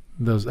with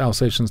those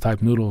Alsatians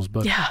type noodles,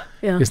 but yeah.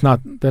 It's not.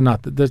 They're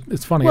not.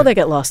 It's funny. Well, they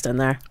get lost in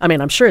there. I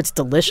mean, I'm sure it's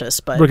delicious,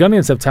 but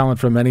Burgundians have talent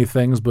for many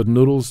things, but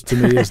noodles to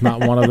me is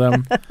not one of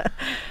them.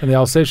 And the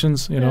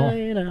Alsatians,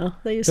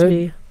 they used to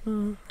be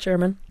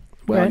German.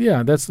 Well, right?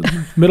 yeah, that's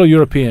Middle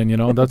European.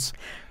 That's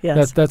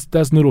yes.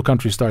 that's noodle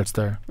country starts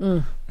there.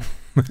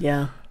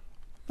 Yeah.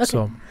 Okay.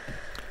 So,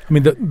 I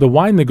mean, the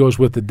wine that goes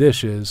with the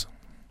dish is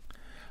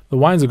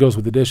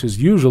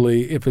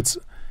usually, if it's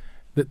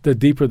the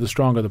deeper, the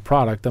stronger the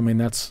product. I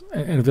mean, and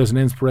if there's an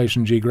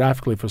inspiration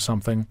geographically for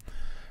something,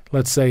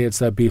 let's say it's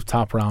that beef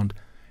top round,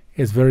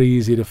 it's very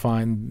easy to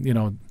find,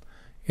 and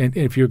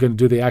if you're going to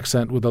do the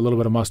accent with a little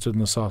bit of mustard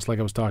in the sauce, like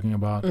I was talking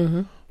about,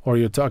 or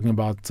you're talking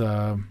about,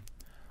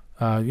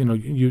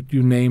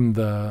 you name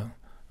the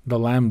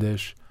lamb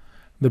dish,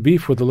 the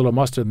beef with a little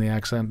mustard in the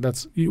accent,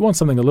 you want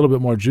something a little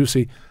bit more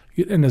juicy,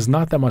 and there's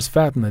not that much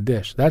fat in the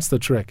dish. That's the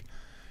trick,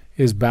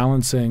 is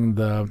balancing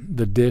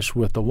the dish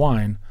with the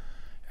wine.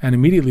 And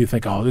immediately you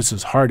think, oh, this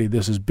is hearty,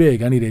 this is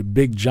big, I need a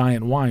big,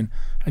 giant wine.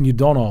 And you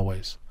don't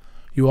always.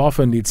 You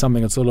often need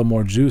something that's a little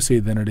more juicy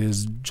than it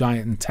is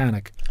giant and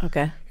tannic.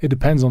 Okay. It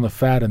depends on the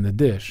fat in the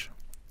dish.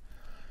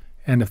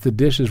 And if the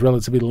dish is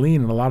relatively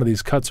lean, and a lot of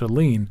these cuts are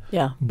lean,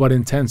 but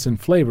intense in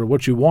flavor,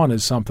 what you want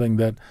is something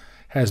that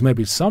has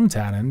maybe some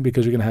tannin,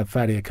 because you're going to have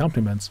fatty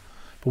accompaniments,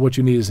 but what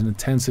you need is an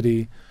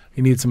intensity.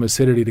 You need some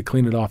acidity to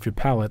clean it off your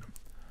palate.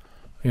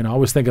 I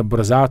always think of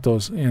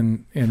Brassatos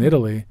in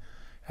Italy,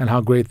 and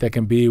how great they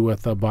can be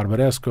with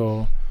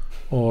Barbaresco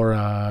or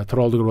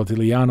Trollo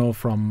Rotigliano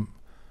from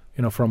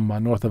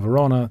north of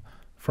Verona,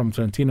 from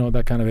Trentino,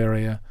 that kind of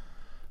area.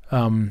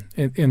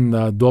 In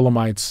the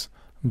Dolomites,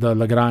 the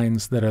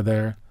Lagreins that are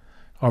there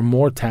are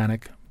more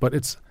tannic, but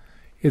it's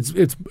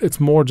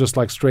more just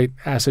like straight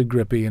acid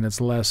grippy, and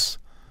it's less,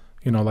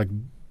 like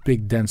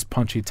big, dense,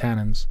 punchy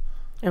tannins.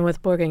 And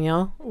with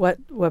Bourguignon,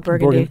 what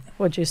Burgundy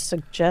would you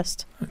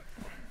suggest?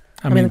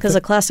 I mean, because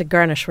a classic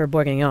garnish for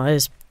Bourguignon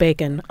is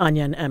bacon,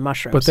 onion, and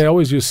mushrooms. But they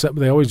always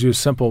use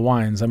simple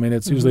wines. I mean,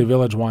 it's usually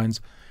village wines,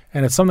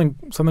 and it's something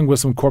with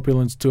some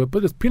corpulence to it.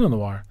 But it's Pinot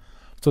Noir,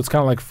 so it's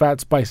kind of like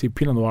fat, spicy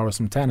Pinot Noir with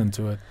some tannin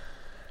to it.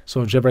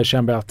 So Gevrey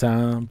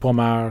Chambertin,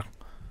 Pommard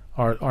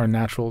are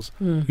naturals.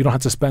 You don't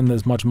have to spend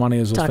as much money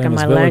as those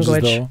famous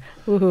villages, though.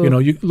 Woo-hoo.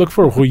 You look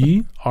for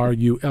Rully,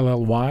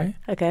 Rully.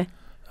 Okay.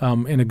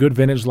 In a good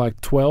vintage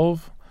like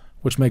 12,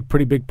 which make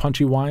pretty big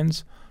punchy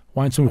wines.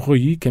 Wines from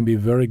Rully can be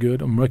very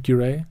good.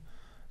 Mercure,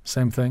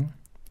 same thing.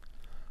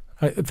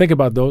 Think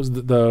about those.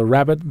 The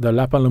rabbit, the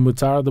Lapin le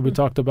Moutard that we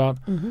talked about,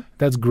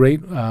 that's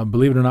great.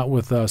 Believe it or not,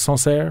 with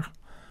Sancerre,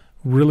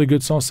 really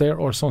good Sancerre,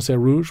 or Sancerre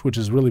Rouge, which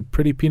is really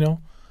pretty Pinot,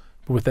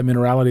 but with that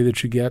minerality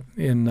that you get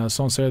in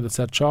Sancerre, that's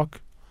that chalk.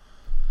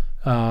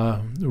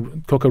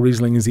 Coca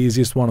Riesling is the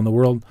easiest one in the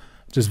world.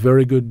 Just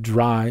very good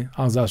dry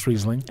Alsace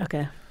Riesling.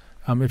 Okay.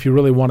 If you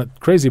really want it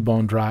crazy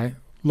bone dry,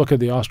 look at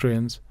the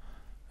Austrians.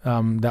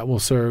 That will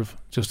serve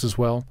just as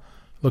well.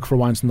 Look for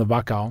wines from the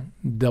Wachau,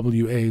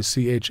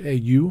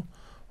 Wachau,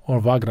 or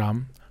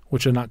Wagram,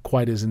 which are not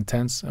quite as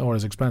intense or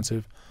as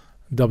expensive,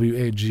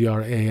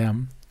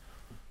 Wagram.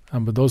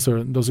 But those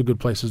are good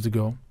places to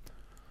go.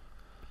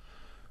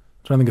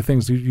 Trying to think of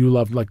things you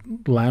love, like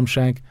lamb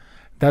shank.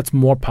 That's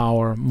more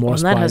power, more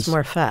spice. And that has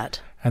more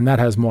fat. And that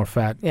has more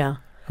fat. Yeah.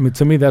 I mean,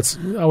 to me, I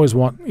always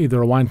want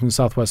either a wine from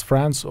Southwest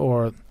France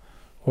or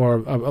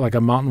like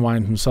a mountain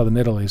wine from Southern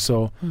Italy.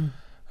 So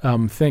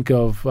think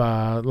of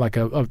like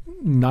a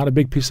not a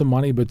big piece of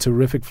money, but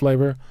terrific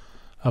flavor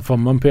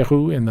from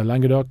Montpérou in the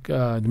Languedoc.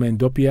 Domaine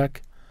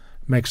d'Opiac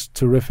makes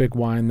terrific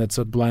wine that's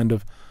a blend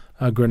of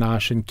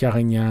Grenache and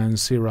Carignan and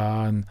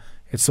Syrah, and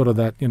it's sort of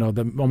that,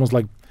 almost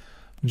like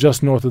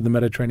just north of the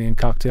Mediterranean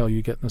cocktail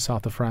you get in the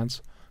south of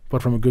France,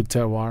 but from a good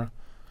terroir.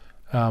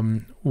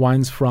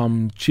 Wines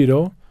from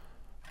Chiro.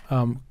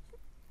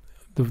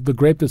 The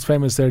grape that's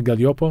famous there,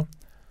 Galliopo,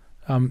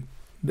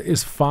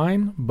 is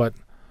fine, but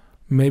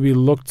maybe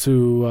look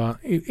to,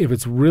 if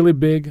it's really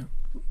big,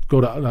 go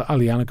to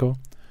Aglianico,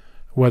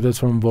 whether it's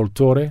from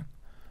Voltore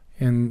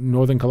in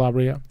northern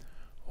Calabria,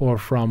 or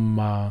from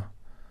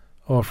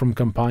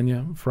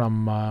Campania,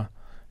 from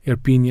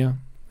Irpinia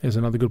is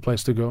another good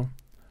place to go.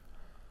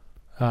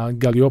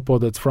 Galliopo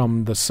that's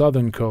from the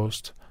southern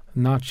coast,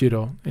 not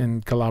Chiro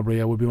in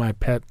Calabria, would be my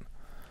pet.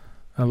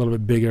 A little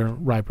bit bigger,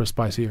 riper,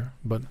 spicier,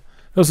 but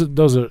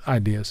those are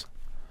ideas.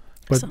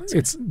 But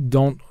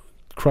don't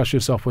crush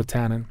yourself with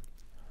tannin.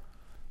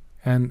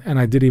 And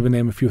I did even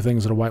name a few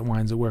things that are white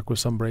wines that work with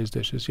some braised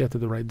dishes. You have to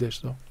do the right dish,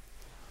 though.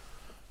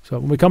 So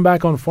when we come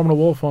back on Formula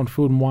Wolf on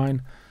Food and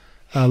Wine,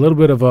 a little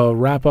bit of a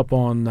wrap-up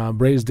on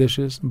braised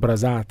dishes,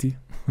 brazzati,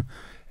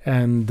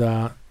 and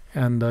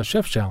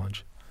Chef's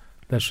Challenge.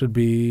 That should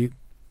be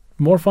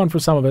more fun for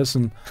some of us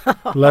and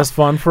less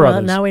fun for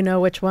others. Now we know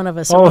which one of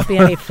us it won't be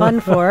any fun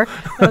for.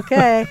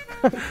 Okay.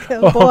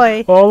 Oh,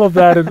 boy. All of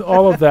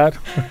that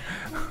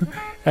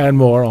and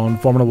more on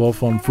Formula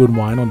Wolf on Food and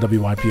Wine on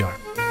WYPR.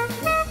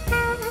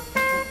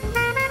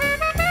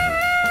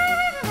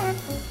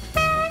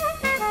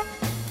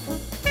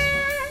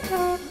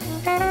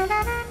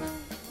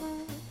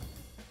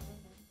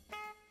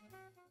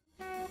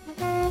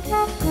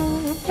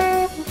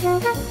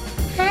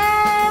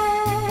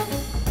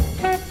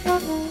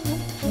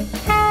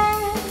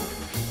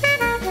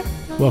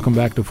 Welcome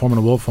back to Foreman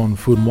and Wolf on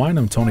Food and Wine.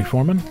 I'm Tony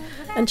Foreman.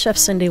 And Chef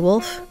Cindy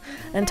Wolf.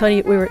 And Tony,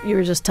 you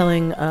were just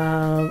telling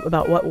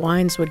about what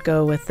wines would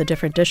go with the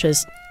different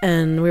dishes.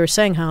 And we were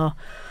saying how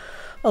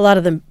a lot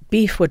of the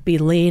beef would be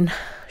lean.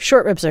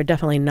 Short ribs are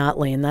definitely not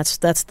lean. That's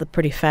the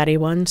pretty fatty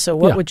one. So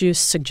what would you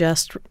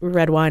suggest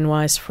red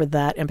wine-wise for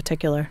that in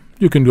particular?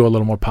 You can do a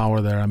little more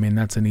power there. I mean,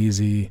 that's an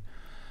easy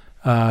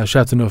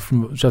Chateauneuf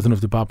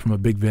du Pape from a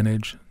big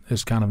vintage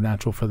is kind of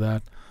natural for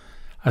that.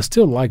 I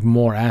still like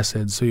more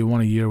acid, so you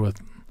want a year with...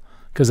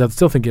 Because I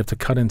still think you have to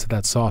cut into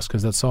that sauce,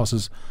 because that sauce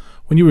is...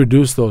 When you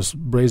reduce those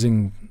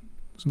braising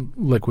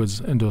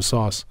liquids into a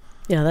sauce...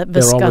 Yeah, that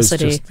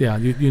viscosity.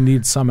 You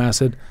need some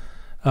acid.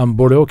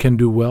 Bordeaux can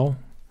do well.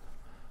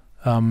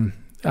 I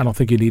don't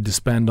think you need to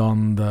spend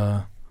on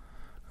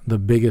the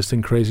biggest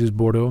and craziest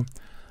Bordeaux.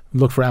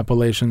 Look for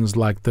appellations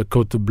like the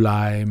Côte de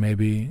Blaye,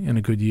 maybe, in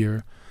a good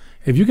year.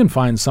 If you can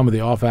find some of the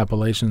off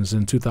appellations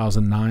in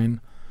 2009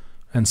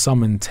 and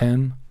some in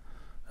 10...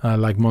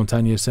 like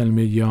Montagne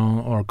Saint-Emilion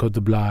or Côte de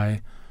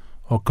Blaye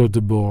or Côte de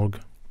Bourg.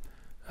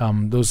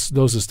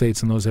 Those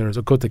estates in those areas.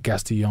 Or Côte de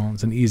Castillon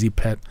is an easy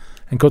pet.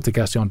 And Côte de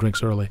Castillon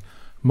drinks early.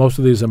 Most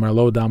of these are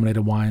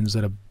Merlot-dominated wines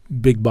that have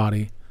big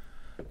body,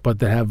 but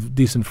that have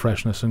decent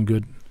freshness and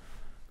good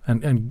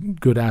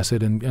good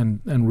acid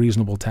and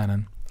reasonable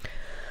tannin.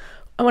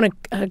 I want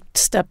to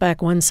step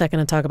back 1 second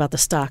and talk about the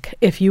stock.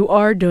 If you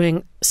are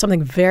doing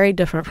something very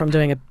different from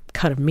doing a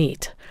cut of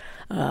meat,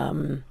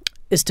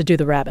 is to do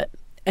the rabbit.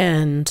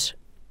 And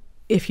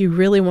if you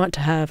really want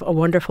to have a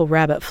wonderful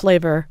rabbit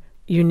flavor,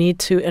 you need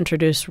to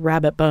introduce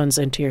rabbit bones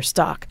into your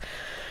stock,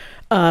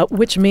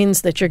 which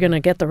means that you're going to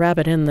get the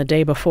rabbit in the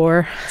day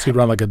before. So you'd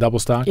run like a double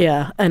stock?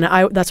 Yeah, and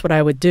that's what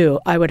I would do.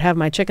 I would have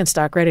my chicken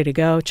stock ready to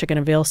go, chicken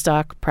and veal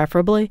stock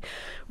preferably,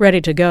 ready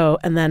to go,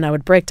 and then I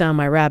would break down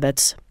my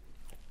rabbits.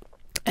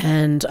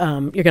 And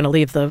you're going to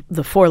leave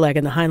the foreleg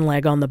and the hind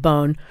leg on the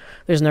bone.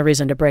 There's no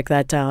reason to break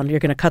that down. You're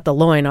going to cut the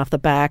loin off the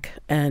back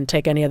and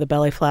take any of the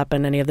belly flap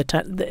and any of the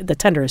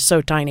tender is so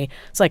tiny.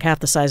 It's like half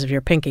the size of your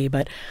pinky.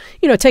 But,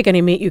 take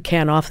any meat you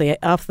can off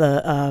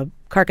the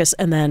carcass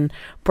and then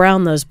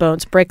brown those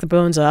bones. Break the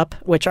bones up,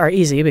 which are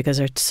easy because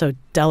they're so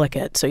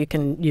delicate. So you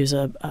can use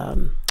a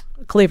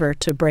cleaver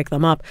to break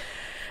them up.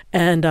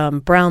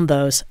 And brown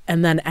those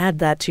and then add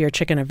that to your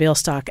chicken and veal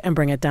stock and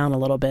bring it down a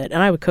little bit.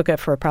 And I would cook it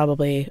for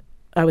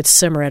I would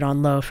simmer it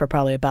on low for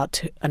probably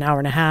about an hour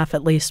and a half,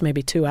 at least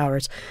maybe 2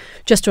 hours,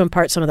 just to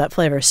impart some of that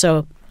flavor.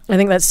 So I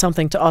think that's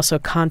something to also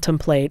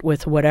contemplate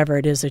with whatever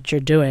it is that you're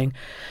doing.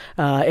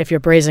 If you're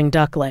braising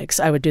duck legs,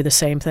 I would do the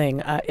same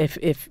thing. If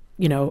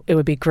it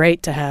would be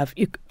great to have,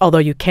 although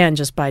you can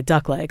just buy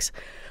duck legs,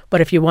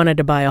 but if you wanted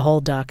to buy a whole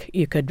duck,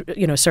 you could,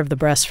 serve the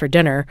breasts for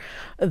dinner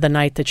the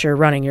night that you're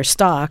running your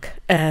stock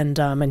and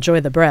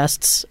enjoy the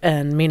breasts.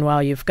 And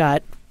meanwhile, you've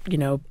got,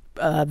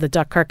 the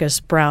duck carcass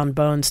brown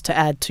bones to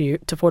add to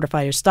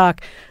fortify your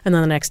stock, and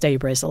then the next day you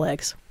braise the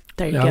legs.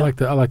 There you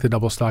go. I like the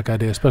double stock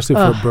idea, especially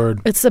for a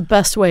bird. It's the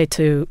best way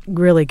to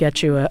really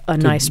get you a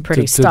nice,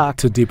 pretty stock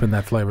to deepen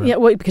that flavor. Yeah,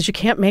 well, because you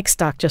can't make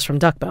stock just from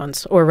duck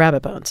bones or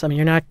rabbit bones. I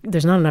mean,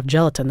 there's not enough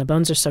gelatin. The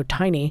bones are so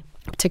tiny,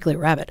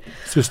 particularly rabbit.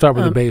 So you start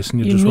with the base,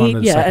 and you just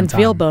run the second and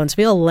time.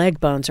 Veal leg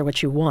bones are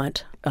what you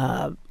want.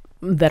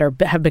 That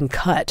have been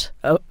cut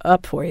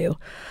up for you,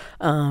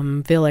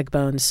 veal leg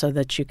bones, so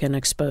that you can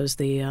expose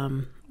the,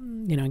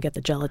 get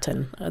the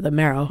gelatin, the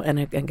marrow,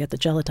 and get the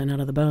gelatin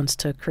out of the bones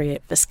to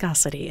create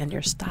viscosity in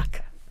your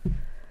stock.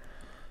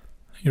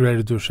 You ready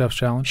to do a chef's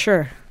challenge?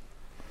 Sure.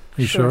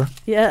 You sure?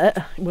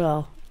 Yeah.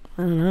 Well,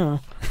 I don't know.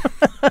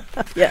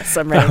 Yes,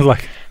 I'm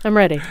ready. I'm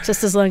ready.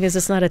 Just as long as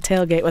it's not a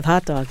tailgate with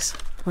hot dogs.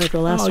 Like the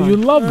last one. Oh, you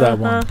love that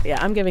one.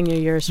 Yeah, I'm giving you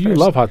yours first. You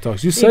love hot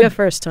dogs. You go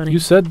first, Tony. You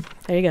said...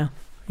 There you go.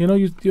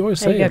 You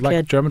always say it like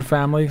a German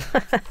family.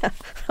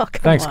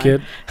 Thanks, on.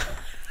 kid.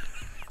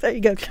 There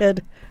you go,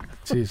 kid.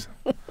 Jeez.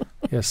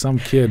 Yeah, some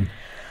kid.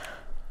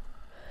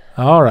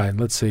 All right,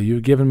 let's see.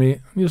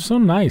 You're so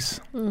nice.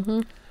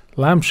 Mm-hmm.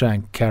 Lamb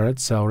shank, carrot,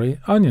 celery,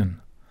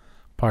 onion,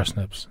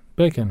 parsnips,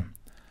 bacon,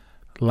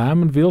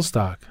 lamb and veal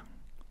stock,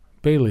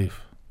 bay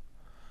leaf,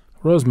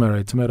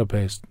 rosemary, tomato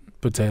paste,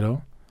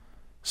 potato,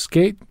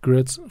 skate,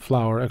 grits,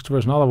 flour, extra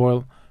virgin olive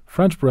oil,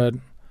 French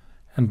bread,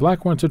 and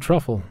black winter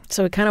truffle.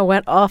 So it kind of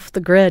went off the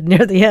grid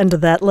near the end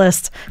of that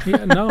list.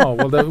 Yeah, no.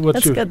 Well,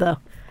 that's good, though.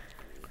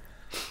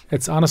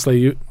 It's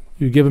honestly,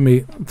 you've given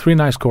me 3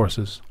 nice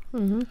courses.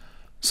 Mm-hmm.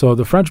 So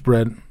the French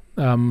bread,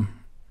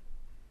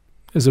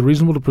 is it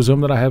reasonable to presume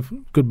that I have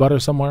good butter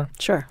somewhere?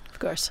 Sure, of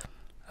course.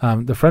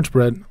 The French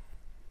bread,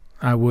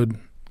 I would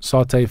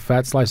saute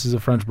fat slices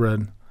of French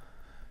bread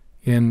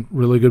in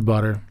really good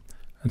butter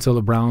until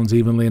it browns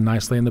evenly and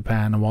nicely in the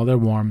pan. And while they're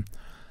warm,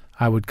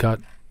 I would cut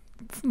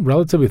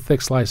relatively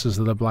thick slices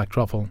of the black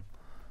truffle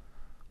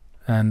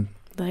and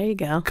there you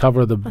go.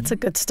 That's a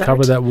good start.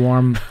 Cover that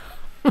warm,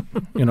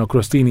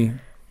 crostini.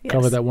 Yes.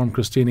 Cover that warm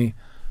crostini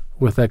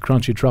with that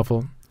crunchy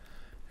truffle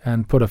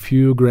and put a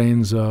few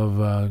grains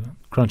of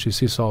crunchy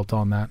sea salt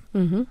on that.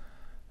 Mm-hmm.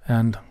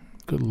 And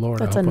good Lord,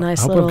 that's I a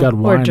nice hope little I've got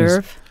wine. Hors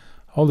d'oeuvre.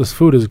 All this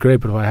food is great,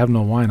 but if I have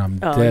no wine, I'm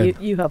dead.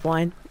 You have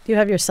wine. You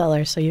have your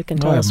cellar, so you can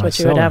tell us what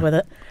you would have with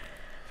it.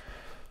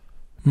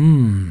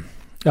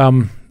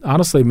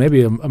 Honestly,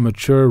 maybe a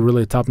mature,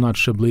 really top-notch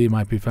Chablis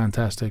might be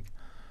fantastic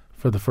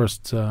for the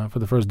first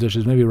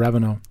dishes. Maybe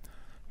Ravenot,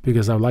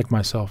 because I like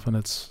myself, and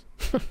it's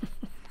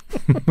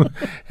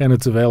and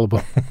it's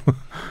available.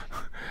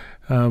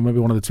 Maybe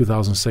one of the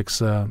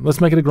 2006.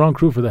 Let's make it a Grand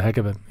Cru for the heck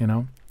of it.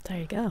 There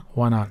you go.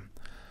 Why not?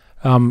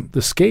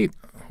 The skate.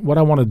 What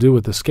I want to do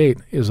with the skate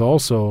is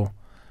also,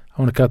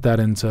 I want to cut that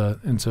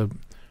into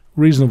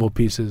reasonable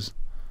pieces,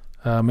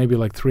 maybe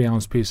like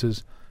 3-ounce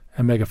pieces,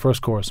 and make a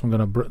first course. I'm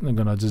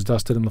gonna just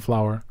dust it in the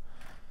flour,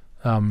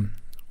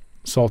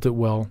 salt it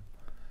well.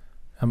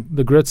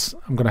 The grits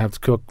I'm gonna have to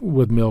cook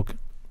with milk.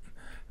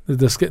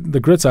 The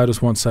grits I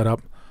just want set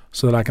up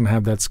so that I can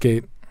have that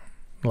skate,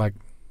 like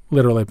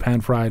literally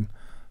pan fried,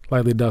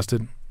 lightly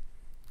dusted,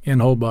 in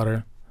whole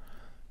butter,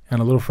 and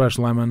a little fresh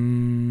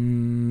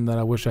lemon that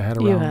I wish I had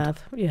around.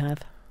 You have.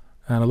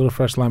 And a little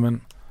fresh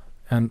lemon,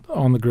 and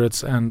on the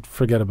grits, and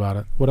forget about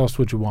it. What else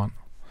would you want?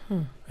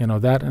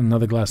 That and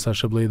another glass of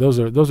Chablis. Those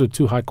are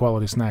 2 high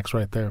quality snacks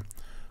right there,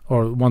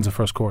 or one's a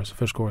first course,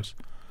 fish course.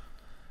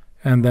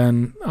 And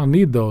then I'll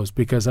need those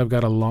because I've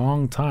got a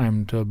long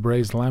time to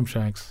braise lamb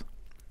shanks.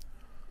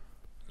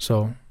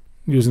 So,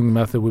 using the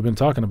method we've been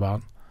talking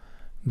about,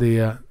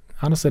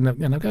 honestly,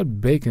 and I've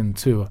got bacon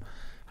too.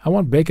 I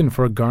want bacon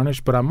for a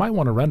garnish, but I might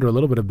want to render a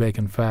little bit of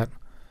bacon fat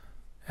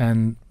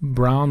and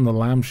brown the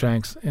lamb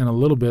shanks in a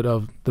little bit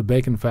of the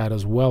bacon fat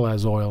as well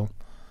as oil.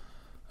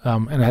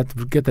 And I have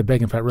to get the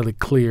bacon fat really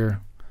clear.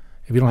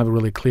 If you don't have it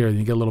really clear, then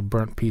you get little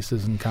burnt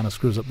pieces and kind of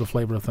screws up the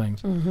flavor of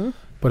things. Mm-hmm.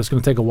 But it's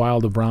going to take a while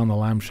to brown the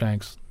lamb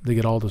shanks to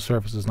get all the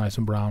surfaces nice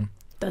and brown.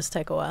 It does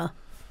take a while.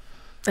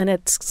 And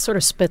it sort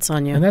of spits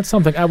on you. And that's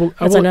something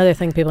That's another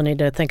thing people need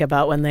to think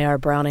about when they are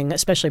browning,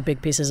 especially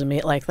big pieces of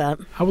meat like that.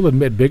 I will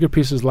admit, bigger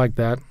pieces like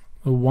that,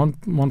 one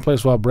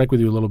place where I'll break with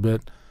you a little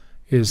bit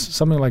is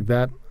something like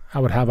that I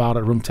would have out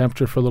at room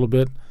temperature for a little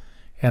bit,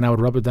 and I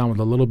would rub it down with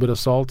a little bit of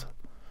salt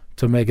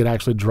to make it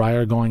actually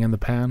drier going in the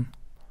pan,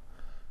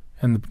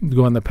 and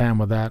go in the pan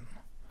with that.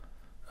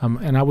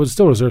 And I would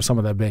still reserve some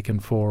of that bacon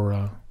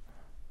for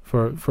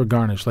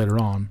garnish later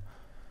on,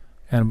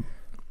 and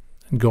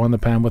go in the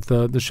pan with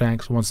the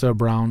shanks once they're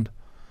browned.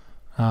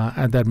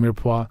 Add that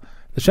mirepoix.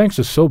 The shanks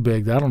are so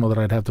big that I don't know that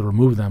I'd have to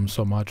remove them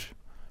so much.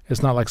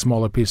 It's not like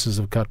smaller pieces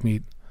of cut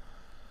meat.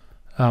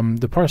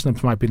 The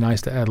parsnips might be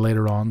nice to add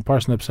later on.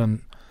 Parsnips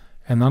and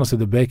honestly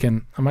the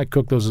bacon, I might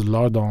cook those as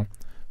lardons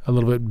a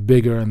little bit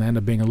bigger and they end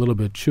up being a little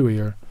bit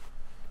chewier,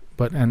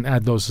 and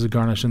add those as a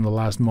garnish in the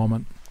last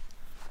moment.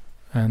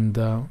 And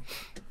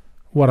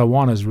what I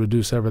want is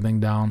reduce everything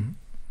down.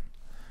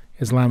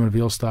 It's lamb and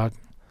veal stock.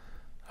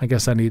 I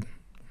guess I need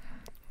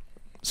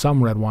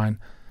some red wine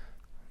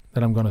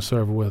that I'm going to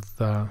serve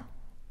with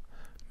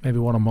maybe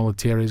one of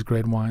Molitieri's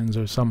great wines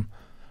or some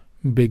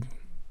big,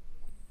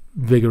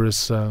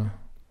 vigorous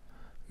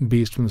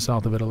beast from the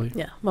south of Italy.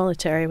 Yeah,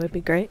 Molitieri would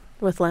be great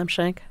with lamb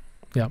shank.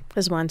 Yeah.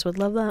 His wines would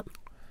love that.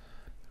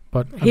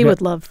 But he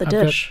would love the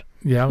dish.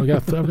 I've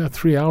got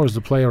 3 hours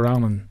to play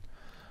around and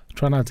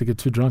try not to get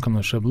too drunk on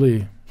the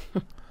Chablis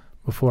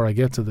before I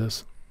get to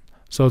this.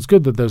 So it's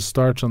good that there's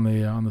starch on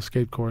the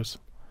skate course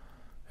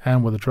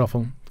and with the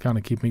truffle, kind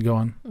of keep me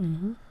going.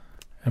 Mm-hmm.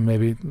 And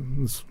maybe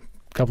it's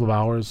a couple of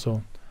hours,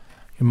 so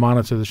you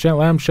monitor the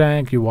lamb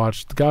shank, you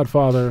watch The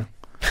Godfather,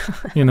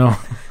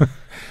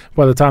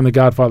 By the time The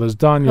Godfather's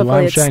done, your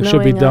lamb shank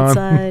should be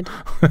done.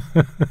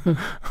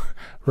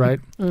 Right?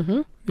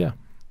 Mm-hmm. Yeah.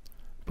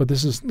 But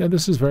this is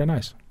very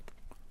nice.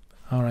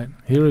 All right.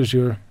 Here is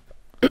yours.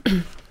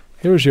 And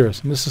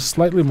this is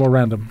slightly more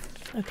random.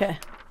 Okay.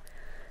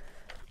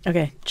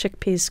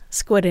 Chickpeas,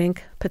 squid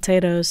ink,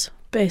 potatoes,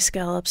 bay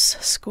scallops,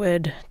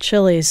 squid,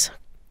 chilies,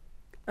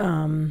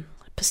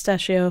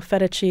 pistachio,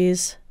 feta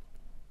cheese,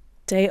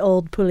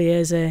 day-old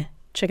pugliese,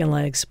 chicken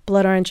legs,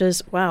 blood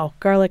oranges,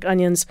 garlic,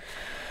 onions,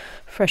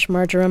 fresh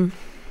marjoram.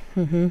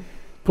 Mm-hmm.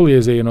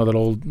 Pugliese,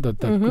 that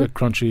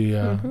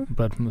crunchy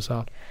bread from the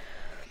south.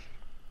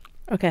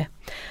 Okay.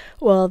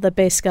 Well, the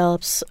bay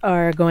scallops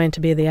are going to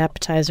be the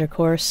appetizer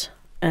course,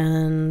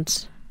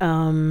 and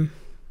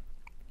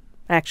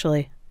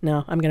actually,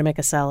 no, I'm going to make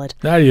a salad.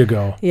 There you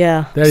go.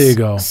 Yeah. There you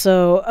go.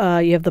 So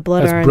you have the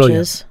blood oranges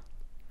brilliant.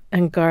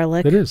 And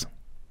garlic. It is.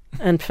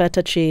 And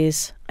feta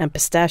cheese and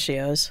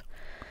pistachios.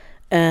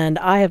 And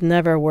I have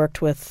never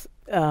worked with,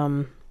 how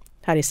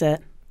do you say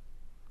it?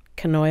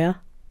 Quinoa?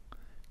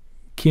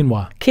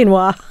 Quinoa.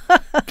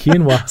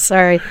 Quinoa.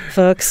 Sorry,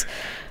 folks.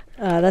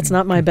 That's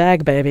not my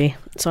bag, baby.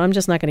 So I'm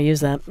just not going to use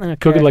that. I don't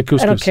Cook care. it like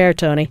couscous. I don't care,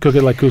 Tony. Cook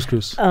it like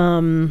couscous.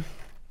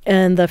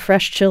 And the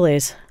fresh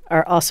chilies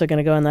are also going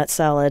to go in that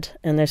salad.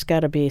 And there's got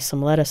to be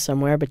some lettuce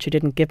somewhere, but you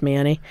didn't give me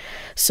any.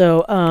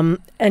 So,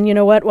 and you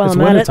know what? While it's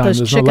I'm at it,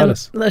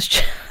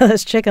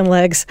 those chicken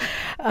legs,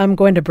 I'm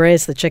going to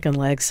braise the chicken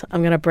legs.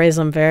 I'm going to braise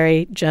them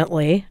very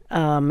gently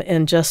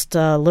in just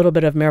a little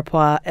bit of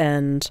mirepoix,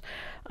 and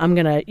I'm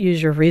going to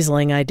use your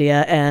Riesling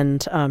idea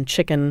and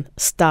chicken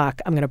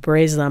stock. I'm going to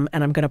braise them,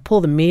 and I'm going to pull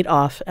the meat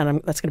off,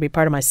 and that's going to be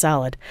part of my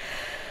salad.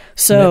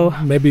 So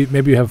maybe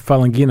you have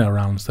Falangina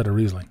around instead of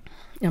Riesling.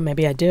 Yeah,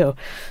 maybe I do.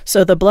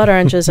 So the blood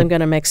oranges I'm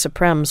going to make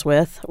Supremes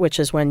with, which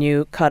is when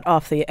you cut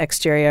off the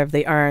exterior of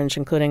the orange,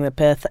 including the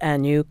pith,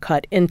 and you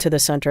cut into the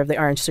center of the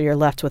orange, so you're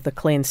left with the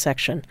clean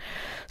section.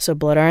 So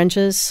blood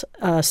oranges,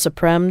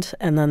 Supremed,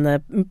 and then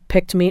the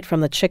picked meat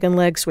from the chicken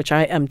legs, which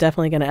I am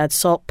definitely going to add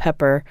salt,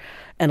 pepper,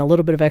 and a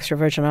little bit of extra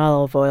virgin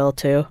olive oil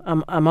to.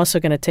 I'm also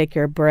going to take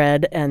your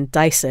bread and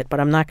dice it, but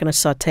I'm not going to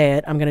saute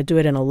it. I'm going to do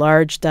it in a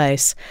large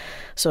dice.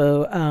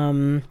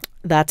 So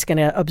that's going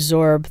to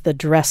absorb the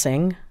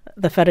dressing.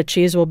 The feta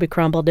cheese will be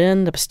crumbled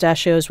in. The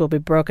pistachios will be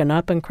broken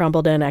up and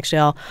crumbled in.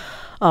 Actually,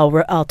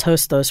 I'll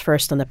toast those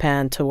first in the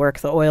pan to work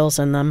the oils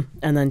in them,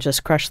 and then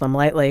just crush them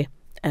lightly,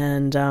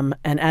 and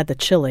add the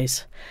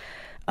chilies,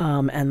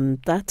 and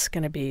that's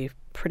going to be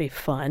pretty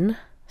fun.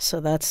 So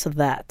that's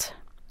that,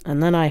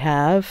 and then I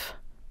have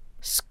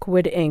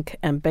squid ink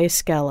and bay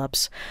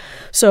scallops.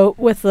 So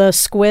with the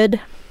squid,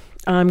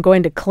 I'm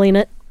going to clean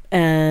it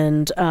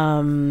and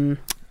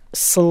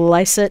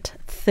slice it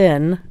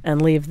thin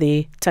and leave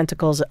the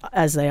tentacles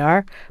as they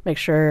are. Make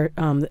sure,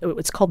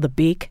 it's called the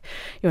beak.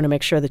 You want to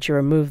make sure that you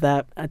remove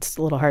that. It's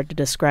a little hard to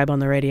describe on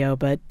the radio,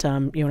 but you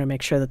want to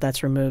make sure that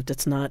that's removed.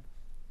 It's not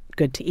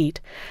good to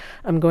eat.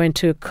 I'm going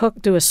to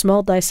do a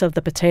small dice of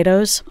the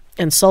potatoes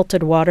in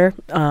salted water,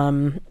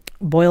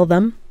 boil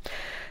them.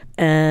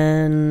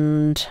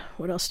 And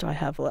what else do I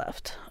have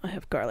left? I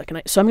have garlic.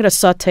 So I'm going to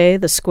saute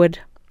the squid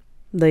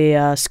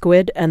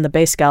and the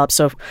bay scallops.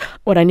 So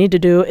what I need to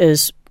do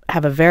is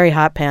have a very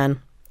hot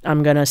pan.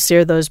 I'm going to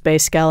sear those bay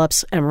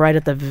scallops, and right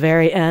at the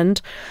very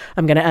end,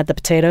 I'm going to add the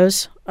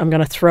potatoes. I'm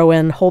going to throw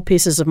in whole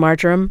pieces of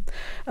marjoram.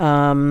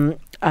 I'm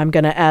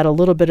going to add a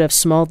little bit of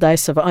small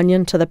dice of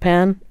onion to the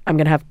pan. I'm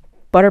going to have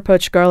butter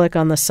poached garlic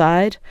on the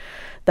side.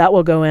 That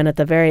will go in at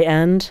the very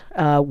end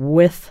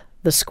with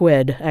the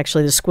squid.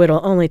 Actually, the squid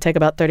will only take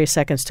about 30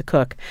 seconds to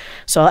cook.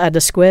 So I'll add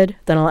the squid,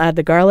 then I'll add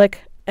the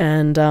garlic,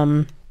 and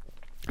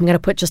I'm going to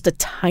put just a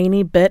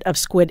tiny bit of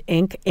squid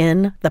ink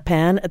in the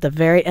pan at the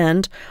very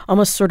end,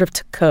 almost sort of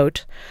to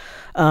coat,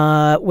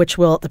 which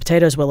the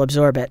potatoes will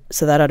absorb it.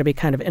 So that ought to be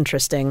kind of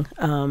interesting.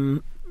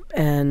 And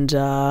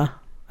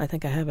I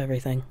think I have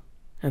everything.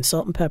 And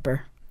salt and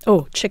pepper.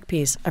 Oh,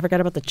 chickpeas. I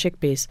forgot about the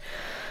chickpeas.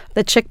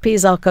 The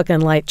chickpeas I'll cook in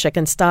light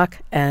chicken stock,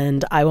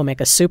 and I will make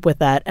a soup with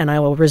that, and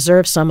I will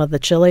reserve some of the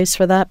chilies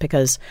for that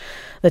because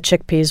the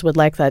chickpeas would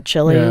like that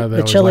chili. Yeah, they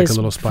the chilies like a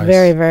little spice.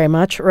 Very, very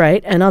much,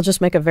 right? And I'll just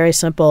make a very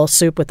simple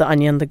soup with the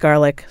onion, the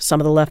garlic, some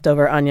of the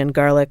leftover onion,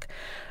 garlic,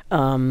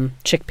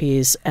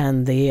 chickpeas,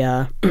 and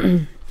the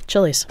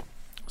chilies.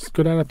 It's a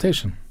good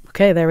adaptation.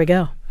 Okay, there we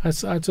go.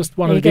 I just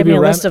wanted to give you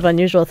a list of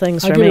unusual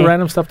things for me. I give you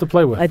random stuff to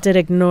play with. I did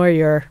ignore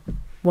your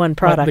one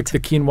product. The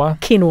quinoa?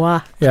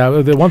 Quinoa. Yeah,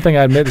 the one thing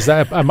I admit is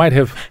that I might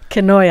have...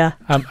 Quinoa.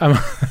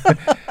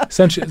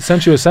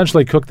 Since you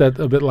essentially cooked that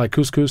a bit like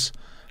couscous,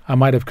 I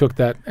might have cooked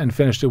that and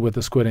finished it with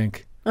the squid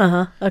ink.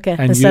 Okay.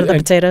 Instead of the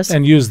potatoes?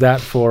 And used that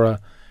for...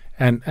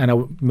 and I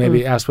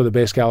maybe asked for the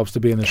bay scallops to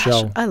be in the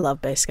shell. I love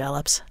bay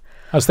scallops.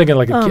 I was thinking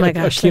like a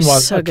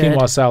quinoa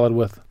so salad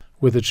with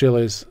the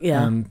chilies.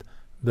 Yeah. And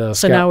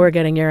so now we're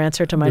getting your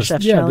answer to my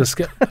chef's challenge.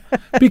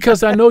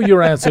 Because I know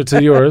your answer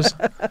to yours.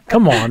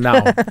 Come on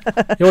now.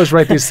 You always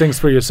write these things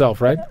for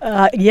yourself, right?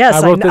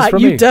 Yes, I wrote this for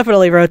you me.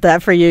 Definitely wrote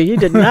that for you. You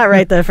did not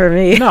write that for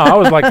me. No,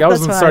 I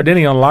was in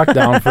Sardinia on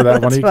lockdown for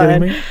that one. Are you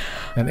kidding me?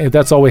 And if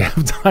that's all we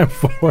have time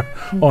for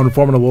on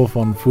Foreman and Wolf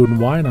on Food and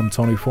Wine, I'm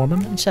Tony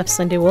Foreman. And Chef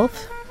Cindy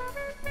Wolf.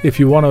 If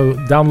you want to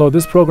download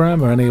this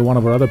program or any one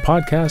of our other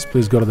podcasts,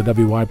 please go to the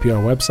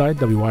WYPR website,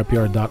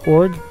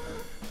 wypr.org.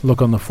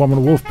 Look on the Foreman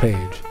and Wolf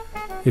page.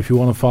 If you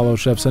want to follow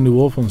Chef Cindy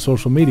Wolf on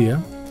social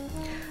media,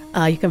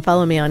 you can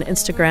follow me on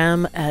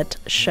Instagram at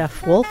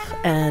Chef Wolf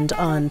and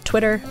on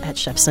Twitter at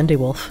Chef Cindy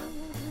Wolf.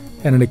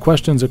 And any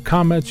questions or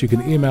comments, you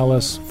can email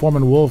us,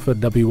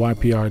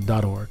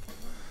 foremanwolf@wypr.org.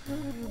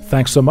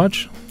 Thanks so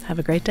much. Have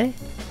a great day.